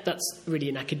that's really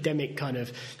an academic kind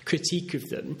of critique of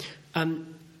them.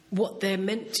 What they're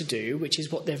meant to do, which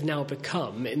is what they've now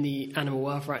become in the Animal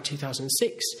Welfare Act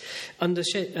 2006, under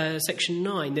Section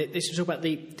 9, they talk about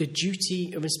the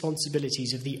duty and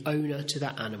responsibilities of the owner to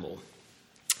that animal.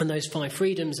 And those 5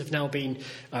 freedoms have now been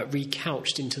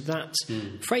recouched into that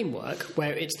framework,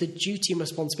 where it's the duty and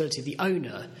responsibility of the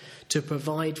owner to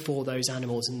provide for those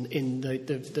animals in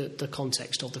the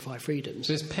context of the 5 freedoms.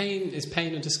 So is pain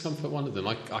and discomfort one of them?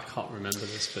 I can't remember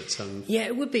this, but yeah,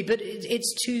 it would be, but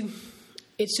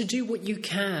it's to do what you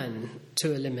can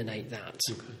to eliminate that.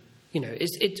 Okay. You know,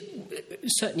 it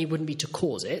certainly wouldn't be to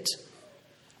cause it.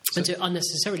 And to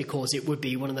unnecessarily cause it would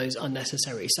be one of those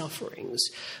unnecessary sufferings.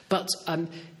 But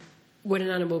when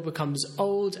an animal becomes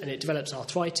old and it develops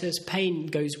arthritis, pain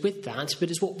goes with that,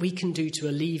 but it's what we can do to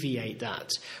alleviate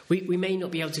that. We may not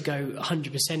be able to go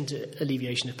 100%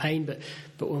 alleviation of pain,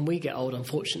 but when we get old,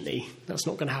 unfortunately, that's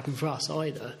not going to happen for us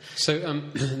either. So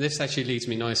this actually leads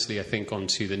me nicely, I think,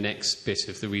 onto the next bit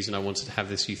of the reason I wanted to have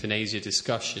this euthanasia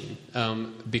discussion,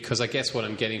 because I guess what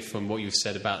I'm getting from what you've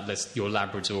said about your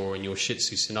Labrador and your Shih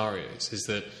Tzu scenarios is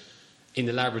that in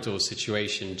the Labrador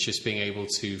situation, just being able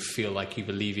to feel like you've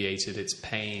alleviated its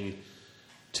pain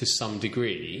to some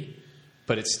degree,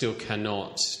 but it still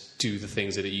cannot do the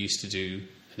things that it used to do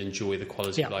and enjoy the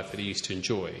quality of life that it used to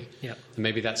enjoy. And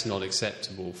maybe that's not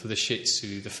acceptable. For the Shih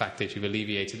Tzu, the fact that you've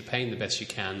alleviated the pain the best you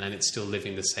can and it's still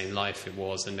living the same life it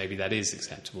was, and maybe that is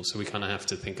acceptable. So we kind of have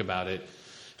to think about it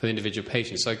for the individual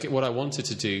patient. So what I wanted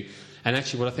to do, and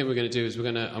actually what I think we're going to do is I'm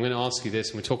going to ask you this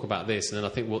and we'll talk about this, and then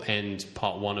I think we'll end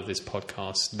part 1 of this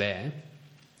podcast there.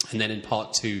 And then in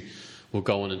part 2, we'll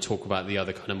go on and talk about the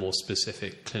other kind of more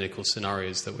specific clinical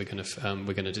scenarios that we're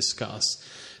going to discuss.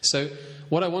 So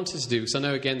what I wanted to do, because I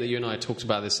know again that you and I talked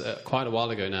about this quite a while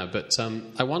ago now, but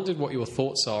I wondered what your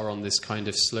thoughts are on this kind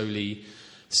of slowly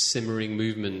simmering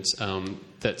movement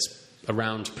that's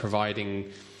around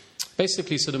providing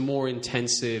basically sort of more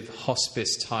intensive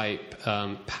hospice-type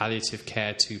palliative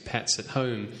care to pets at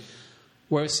home,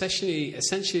 where essentially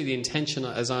the intention,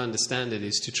 as I understand it,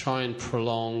 is to try and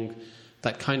prolong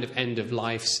that kind of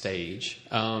end-of-life stage.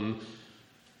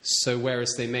 So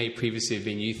whereas they may previously have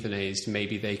been euthanized,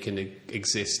 maybe they can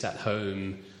exist at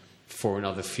home for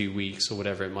another few weeks or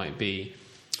whatever it might be,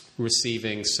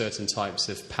 receiving certain types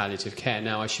of palliative care.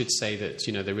 Now, I should say that,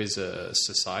 there is a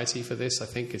society for this. I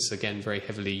think it's, again, very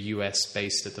heavily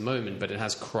US-based at the moment, but it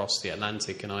has crossed the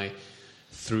Atlantic, and I,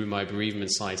 through my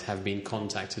bereavement site, have been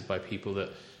contacted by people that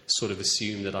sort of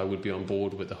assumed that I would be on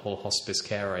board with the whole hospice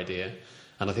care idea.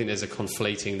 And I think there's a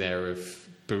conflating there of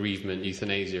bereavement,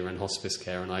 euthanasia, and hospice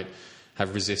care. And I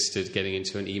have resisted getting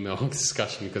into an email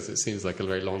discussion because it seems like a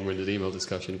very long-winded email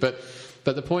discussion. But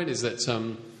the point is that,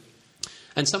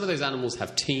 and some of those animals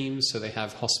have teams, so they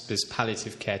have hospice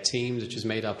palliative care teams, which is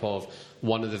made up of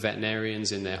one of the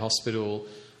veterinarians in their hospital,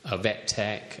 a vet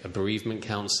tech, a bereavement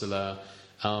counsellor.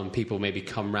 People maybe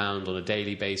come round on a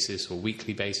daily basis or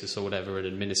weekly basis or whatever and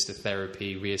administer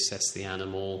therapy, reassess the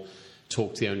animal,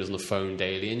 talk to the owners on the phone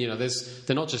daily. And,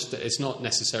 it's not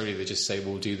necessarily they just say,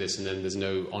 we'll do this and then there's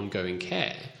no ongoing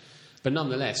care. But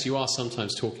nonetheless, you are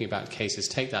sometimes talking about cases.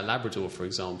 Take that Labrador, for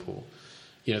example,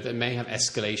 that may have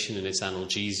escalation in its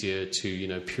analgesia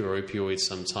to, pure opioids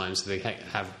sometimes. So they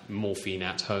have morphine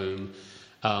at home.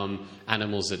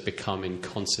 Animals that become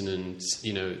incontinent,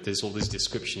 there's all these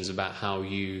descriptions about how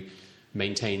you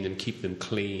maintain them, keep them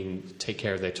clean, take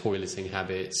care of their toileting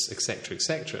habits, etc.,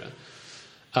 etc.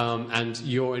 And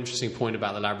your interesting point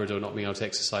about the Labrador not being able to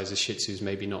exercise the Shih Tzus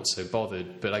maybe not so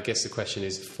bothered, but I guess the question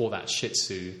is, for that Shih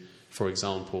Tzu, for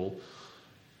example,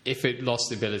 if it lost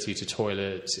the ability to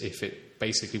toilet, if it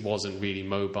basically wasn't really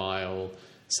mobile,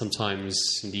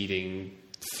 sometimes needing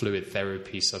fluid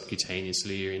therapy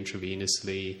subcutaneously or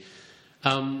intravenously,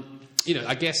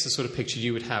 I guess the sort of picture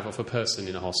you would have of a person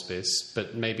in a hospice,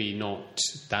 but maybe not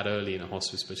that early in a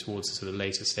hospice, but towards the sort of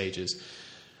later stages.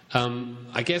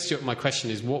 I guess my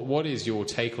question is, what is your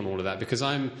take on all of that? Because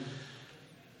as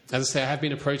I say, I have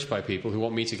been approached by people who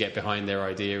want me to get behind their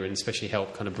idea and especially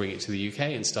help kind of bring it to the UK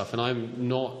and stuff, and I'm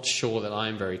not sure that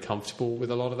I'm very comfortable with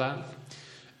a lot of that,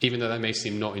 even though that may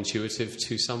seem not intuitive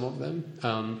to some of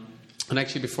them. And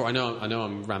actually, I know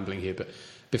I'm rambling here, but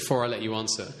before I let you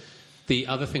answer, the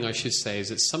other thing I should say is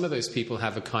that some of those people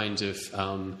have a kind of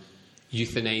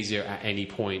euthanasia at any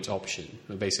point option.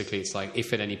 Basically, it's like,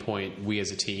 if at any point we as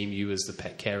a team, you as the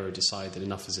pet carer, decide that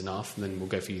enough is enough, then we'll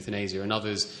go for euthanasia. And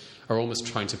others are almost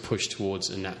trying to push towards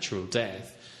a natural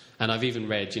death. And I've even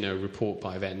read, a report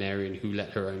by a veterinarian who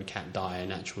let her own cat die a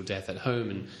natural death at home,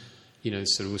 and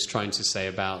sort of was trying to say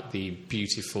about the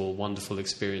beautiful, wonderful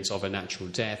experience of a natural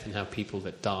death, and how people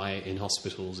that die in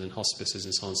hospitals and hospices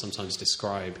and so on sometimes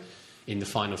describe in the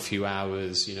final few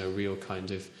hours, real kind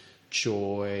of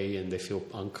joy, and they feel,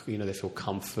 they feel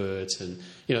comfort, and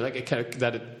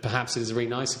that perhaps it is a really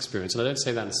nice experience. And I don't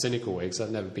say that in a cynical way because I've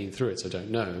never been through it, so I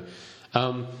don't know.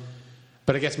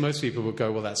 But I guess most people would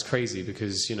go, well, that's crazy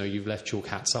because you've left your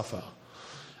cat suffer.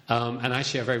 And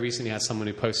actually, I very recently had someone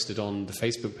who posted on the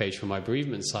Facebook page for my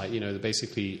bereavement site, that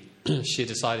basically she had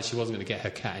decided she wasn't going to get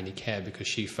her cat any care because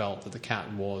she felt that the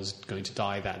cat was going to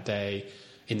die that day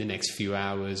in the next few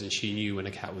hours, and she knew when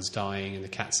a cat was dying, and the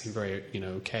cat seemed very,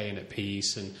 okay and at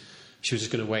peace, and she was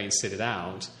just going to wait and sit it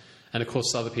out. And of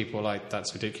course, other people were like,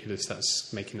 that's ridiculous,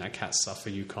 that's making that cat suffer,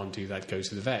 you can't do that, go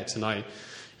to the vet. And I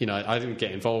didn't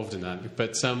get involved in that.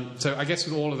 But so I guess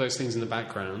with all of those things in the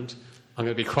background, I'm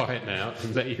going to be quiet now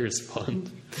and let you respond.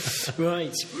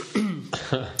 Right.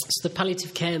 It's the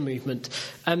palliative care movement.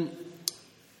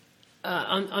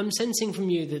 I'm sensing from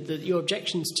you that your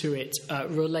objections to it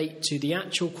relate to the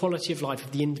actual quality of life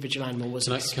of the individual animal.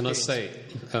 Can I say,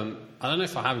 I don't know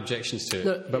if I have objections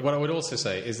to it, but what I would also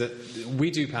say is that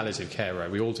we do palliative care, right?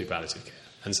 We all do palliative care.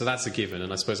 And so that's a given,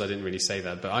 and I suppose I didn't really say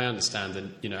that, but I understand that,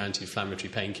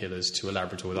 anti-inflammatory painkillers to a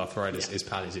Labrador with arthritis is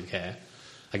palliative care.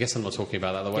 I guess I'm not talking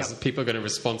about that, otherwise people are going to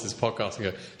respond to this podcast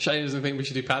and go, Shane doesn't think we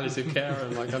should do palliative care.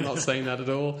 And I'm not saying that at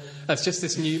all. That's just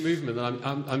this new movement that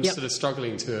I'm sort of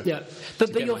struggling to. Yeah,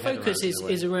 but your focus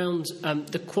is around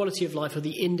the quality of life of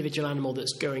the individual animal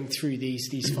that's going through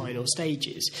these final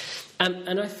stages.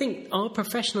 And I think our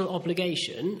professional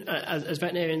obligation as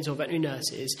veterinarians or veterinary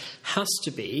nurses has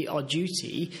to be our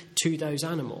duty to those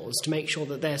animals to make sure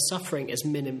that their suffering is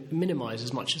minimised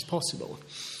as much as possible.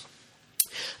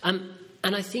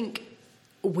 And I think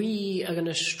we are going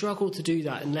to struggle to do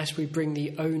that unless we bring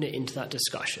the owner into that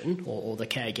discussion, or the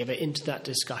caregiver into that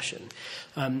discussion.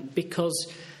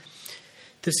 Because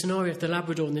the scenario of the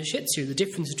Labrador and the Shih Tzu, the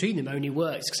difference between them only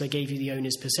works because I gave you the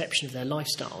owner's perception of their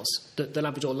lifestyles. The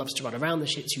Labrador loves to run around, the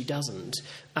Shih Tzu doesn't.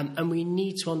 And we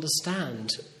need to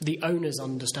understand the owner's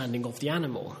understanding of the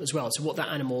animal as well, so what that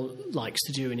animal likes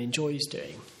to do and enjoys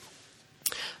doing.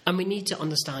 And we need to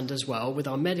understand as well, with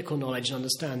our medical knowledge and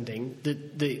understanding,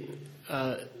 the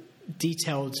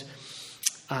detailed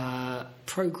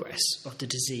progress of the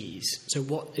disease. So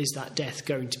what is that death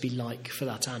going to be like for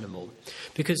that animal?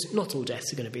 Because not all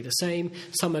deaths are going to be the same.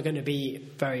 Some are going to be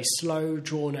very slow,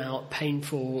 drawn out,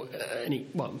 painful,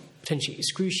 potentially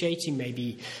excruciating.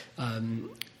 Maybe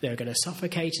they're going to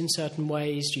suffocate in certain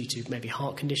ways due to maybe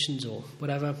heart conditions or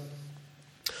whatever.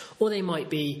 or they might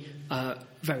be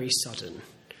very sudden,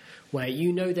 where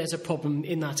you know there's a problem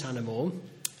in that animal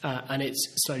and it's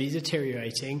slowly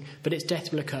deteriorating, but its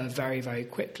death will occur very, very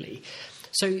quickly.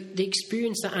 So the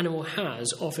experience that animal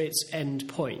has of its end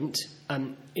point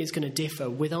is going to differ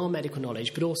with our medical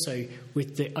knowledge, but also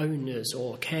with the owner's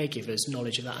or caregiver's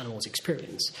knowledge of that animal's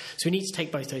experience. So we need to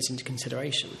take both those into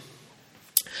consideration.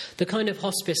 The kind of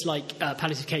hospice-like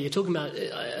palliative care you're talking about,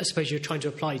 I suppose you're trying to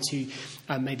apply to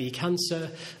maybe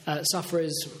cancer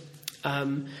sufferers.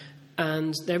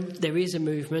 And there is a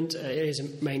movement, it is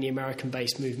a mainly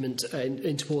American-based movement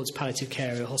in towards palliative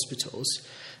care in hospitals.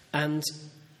 And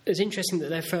it's interesting that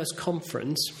their first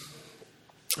conference,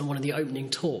 and one of the opening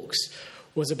talks,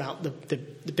 was about the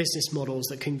business models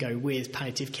that can go with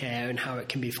palliative care and how it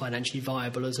can be financially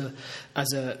viable as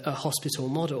a hospital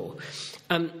model.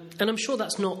 And I'm sure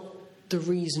that's not the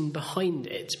reason behind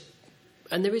it.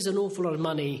 And there is an awful lot of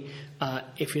money,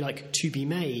 if you like, to be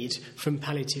made from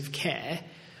palliative care.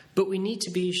 But we need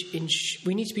to be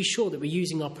sure that we're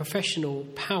using our professional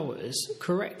powers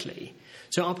correctly.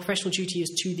 So our professional duty is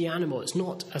to the animal. It's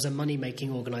not as a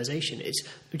money-making organisation. It's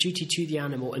a duty to the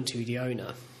animal and to the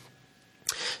owner.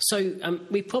 So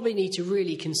we probably need to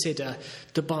really consider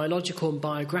the biological and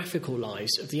biographical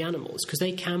lives of the animals, because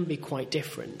they can be quite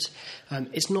different.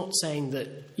 It's not saying that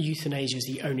euthanasia is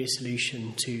the only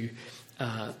solution to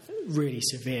really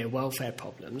severe welfare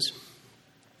problems.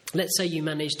 Let's say you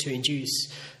manage to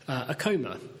induce a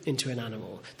coma into an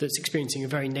animal that's experiencing a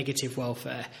very negative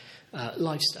welfare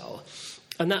lifestyle.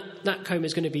 And that coma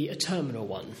is going to be a terminal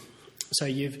one. So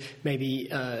you've maybe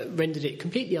rendered it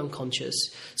completely unconscious.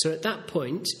 So at that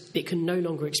point, it can no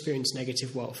longer experience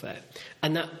negative welfare.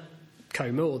 And that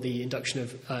coma, or the induction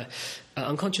of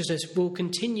unconsciousness, will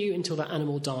continue until that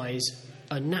animal dies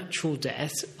a natural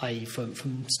death, i.e.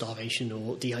 from starvation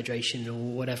or dehydration or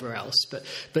whatever else,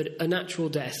 but a natural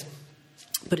death,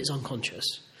 but it's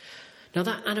unconscious. Now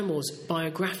that animal's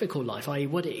biographical life, i.e.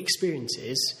 what it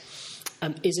experiences,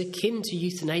 is akin to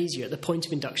euthanasia at the point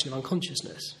of induction of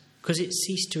unconsciousness, because it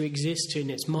ceased to exist in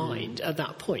its mind at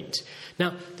that point.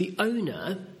 Now, the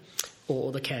owner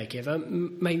or the caregiver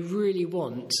may really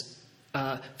want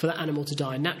for that animal to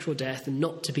die a natural death and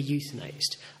not to be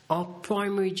euthanized. Our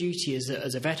primary duty as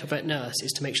a vet or vet nurse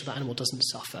is to make sure that animal doesn't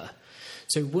suffer.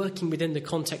 So working within the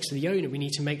context of the owner, we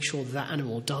need to make sure that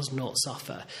animal does not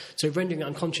suffer. So rendering it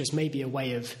unconscious may be a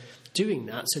way of doing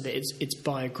that, so that its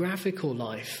biographical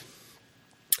life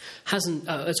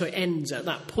ends at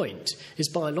that point. Its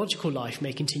biological life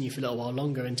may continue for a little while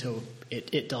longer until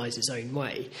it dies its own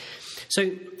way. So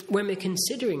when we're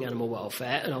considering animal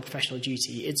welfare and our professional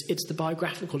duty, it's the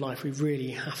biographical life we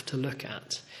really have to look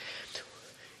at.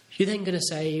 You're then going to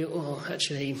say, well,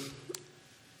 actually,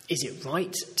 is it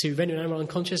right to render an animal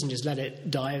unconscious and just let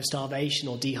it die of starvation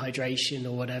or dehydration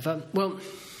or whatever? Well,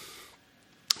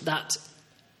 that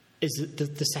is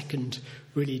the second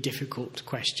really difficult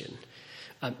question.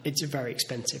 It's a very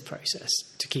expensive process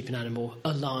to keep an animal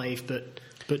alive but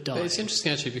dying. But it's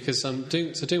interesting actually, because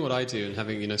doing what I do and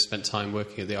having spent time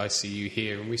working at the ICU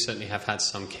here, and we certainly have had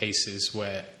some cases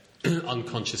where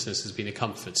unconsciousness has been a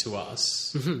comfort to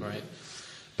us, right?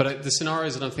 But the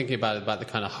scenarios that I'm thinking about the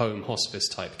kind of home hospice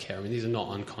type care, I mean, these are not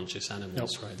unconscious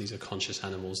animals, right? These are conscious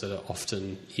animals that are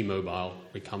often immobile,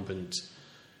 recumbent,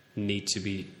 need to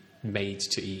be made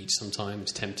to eat,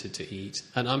 sometimes tempted to eat.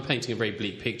 And I'm painting a very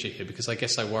bleak picture here, because I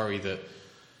guess I worry that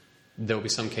there will be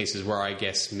some cases where I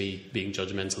guess me being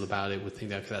judgmental about it would think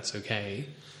that, okay, that's okay.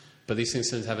 But these things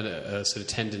tend to have a sort of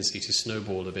tendency to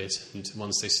snowball a bit. And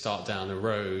once they start down a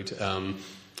road,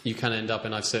 you can end up,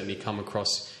 and I've certainly come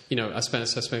across, I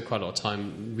spend quite a lot of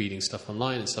time reading stuff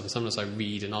online and stuff, and sometimes I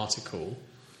read an article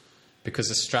because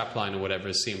the strapline or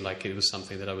whatever seemed like it was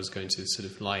something that I was going to sort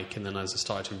of like, and then as I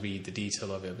started to read the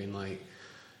detail of it, I've been like,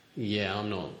 yeah, I'm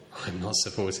not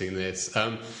supporting this.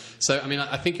 So, I mean,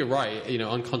 I think you're right.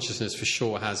 Unconsciousness for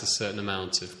sure has a certain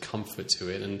amount of comfort to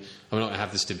it, and I'm not going to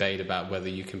have this debate about whether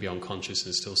you can be unconscious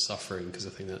and still suffering, because I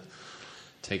think that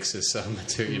takes us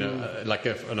to, like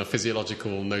on a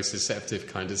physiological, nociceptive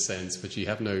kind of sense, but you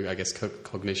have no, I guess,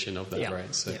 cognition of that,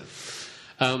 right? So,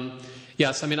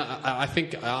 yes, I mean,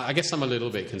 I guess I'm a little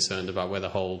bit concerned about where the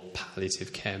whole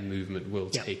palliative care movement will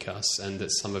take us, and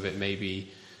that some of it may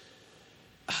be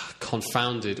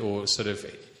confounded or sort of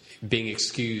being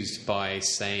excused by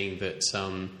saying that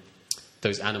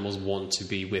those animals want to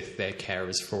be with their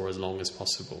carers for as long as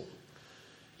possible.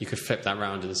 You could flip that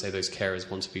around and say those carers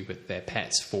want to be with their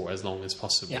pets for as long as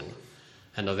possible,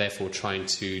 and are therefore trying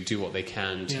to do what they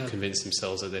can to convince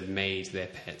themselves that they've made their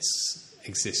pets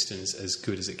existence as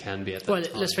good as it can be at that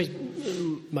time. Let's face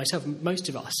it, myself, most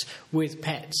of us with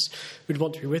pets would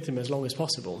want to be with them as long as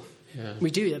possible. Yeah.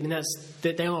 We do. I mean,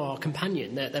 they are our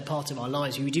companion. They're part of our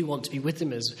lives. We do want to be with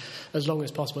them as long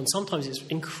as possible. And sometimes it's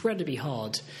incredibly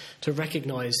hard to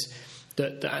recognise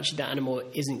that actually that animal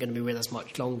isn't going to be with us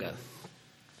much longer.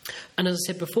 And as I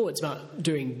said before, it's about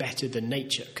doing better than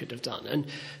nature could have done. And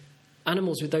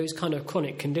animals with those kind of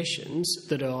chronic conditions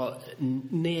that are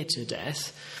near to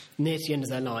death, near to the end of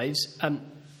their lives,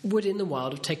 would in the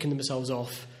wild have taken themselves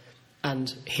off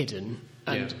and hidden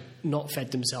and not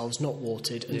fed themselves, not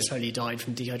watered, and slowly died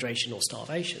from dehydration or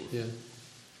starvation. Yeah.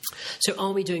 So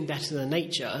are we doing better than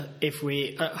nature if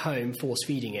we're at home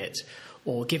force-feeding it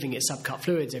or giving it subcut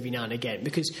fluids every now and again?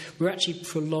 Because we're actually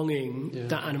prolonging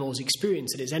that animal's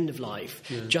experience at its end of life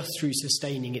just through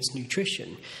sustaining its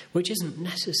nutrition, which isn't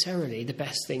necessarily the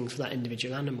best thing for that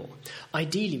individual animal.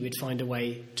 Ideally, we'd find a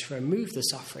way to remove the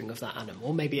suffering of that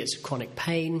animal. Maybe it's chronic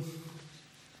pain.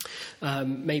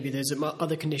 Maybe there's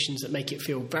other conditions that make it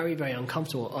feel very, very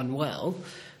uncomfortable, unwell,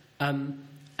 and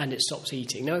it stops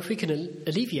eating. Now, if we can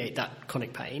alleviate that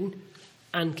chronic pain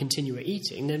and continue at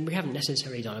eating, then we haven't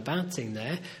necessarily done a bad thing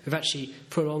there. We've actually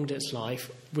prolonged its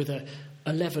life with a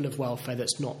level of welfare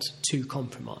that's not too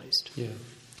compromised. Yeah,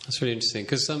 that's really interesting.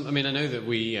 Because, I know that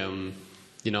we,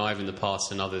 I've in the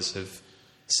past and others have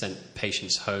sent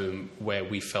patients home where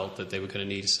we felt that they were going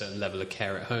to need a certain level of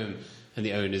care at home, and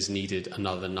the owners needed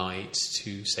another night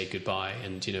to say goodbye.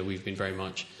 And, we've been very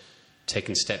much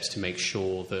taking steps to make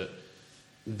sure that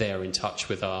they're in touch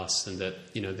with us and that,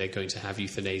 they're going to have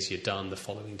euthanasia done the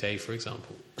following day, for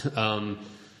example.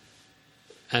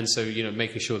 And so,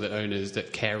 making sure that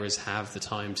carers have the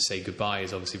time to say goodbye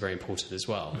is obviously very important as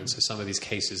well. And so some of these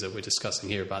cases that we're discussing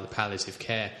here about the palliative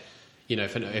care,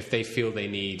 if they feel they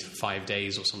need 5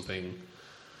 days or something,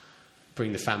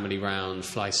 bring the family round,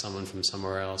 fly someone from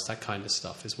somewhere else, that kind of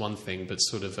stuff is one thing, but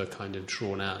sort of a kind of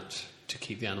drawn out to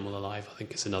keep the animal alive, I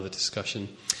think, is another discussion.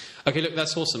 Okay, look,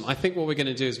 that's awesome. I think what we're going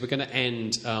to do is we're going to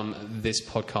end this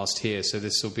podcast here, so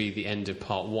this will be the end of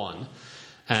part 1.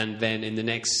 And then in the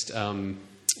next,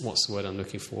 what's the word I'm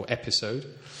looking for, episode,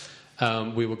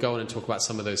 we will go on and talk about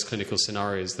some of those clinical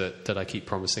scenarios that I keep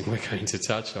promising we're going to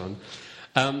touch on.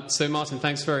 So, Martin,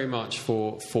 thanks very much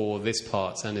for this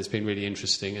part, and it's been really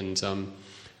interesting. And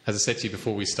as I said to you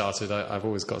before we started, I've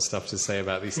always got stuff to say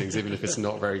about these things, even if it's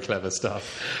not very clever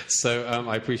stuff. So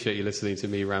I appreciate you listening to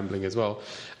me rambling as well.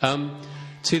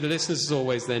 To the listeners, as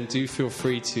always, then, do feel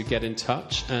free to get in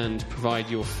touch and provide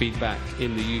your feedback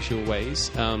in the usual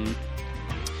ways.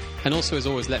 And also, as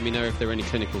always, let me know if there are any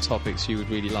clinical topics you would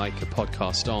really like a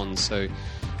podcast on. So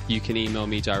you can email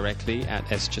me directly at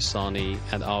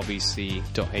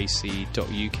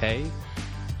sjasani@rbc.ac.uk.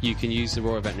 You can use the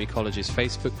Royal Veterinary College's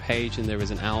Facebook page, and there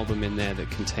is an album in there that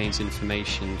contains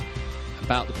information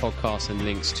about the podcast and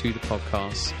links to the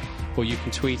podcast. Or you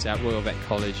can tweet at Royal Vet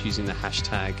College using the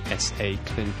hashtag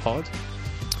 #SAClinPod.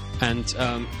 And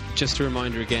just a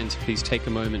reminder again to please take a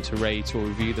moment to rate or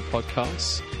review the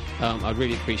podcast. I'd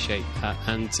really appreciate that.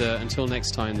 And until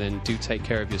next time then, do take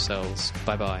care of yourselves.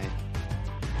 Bye-bye.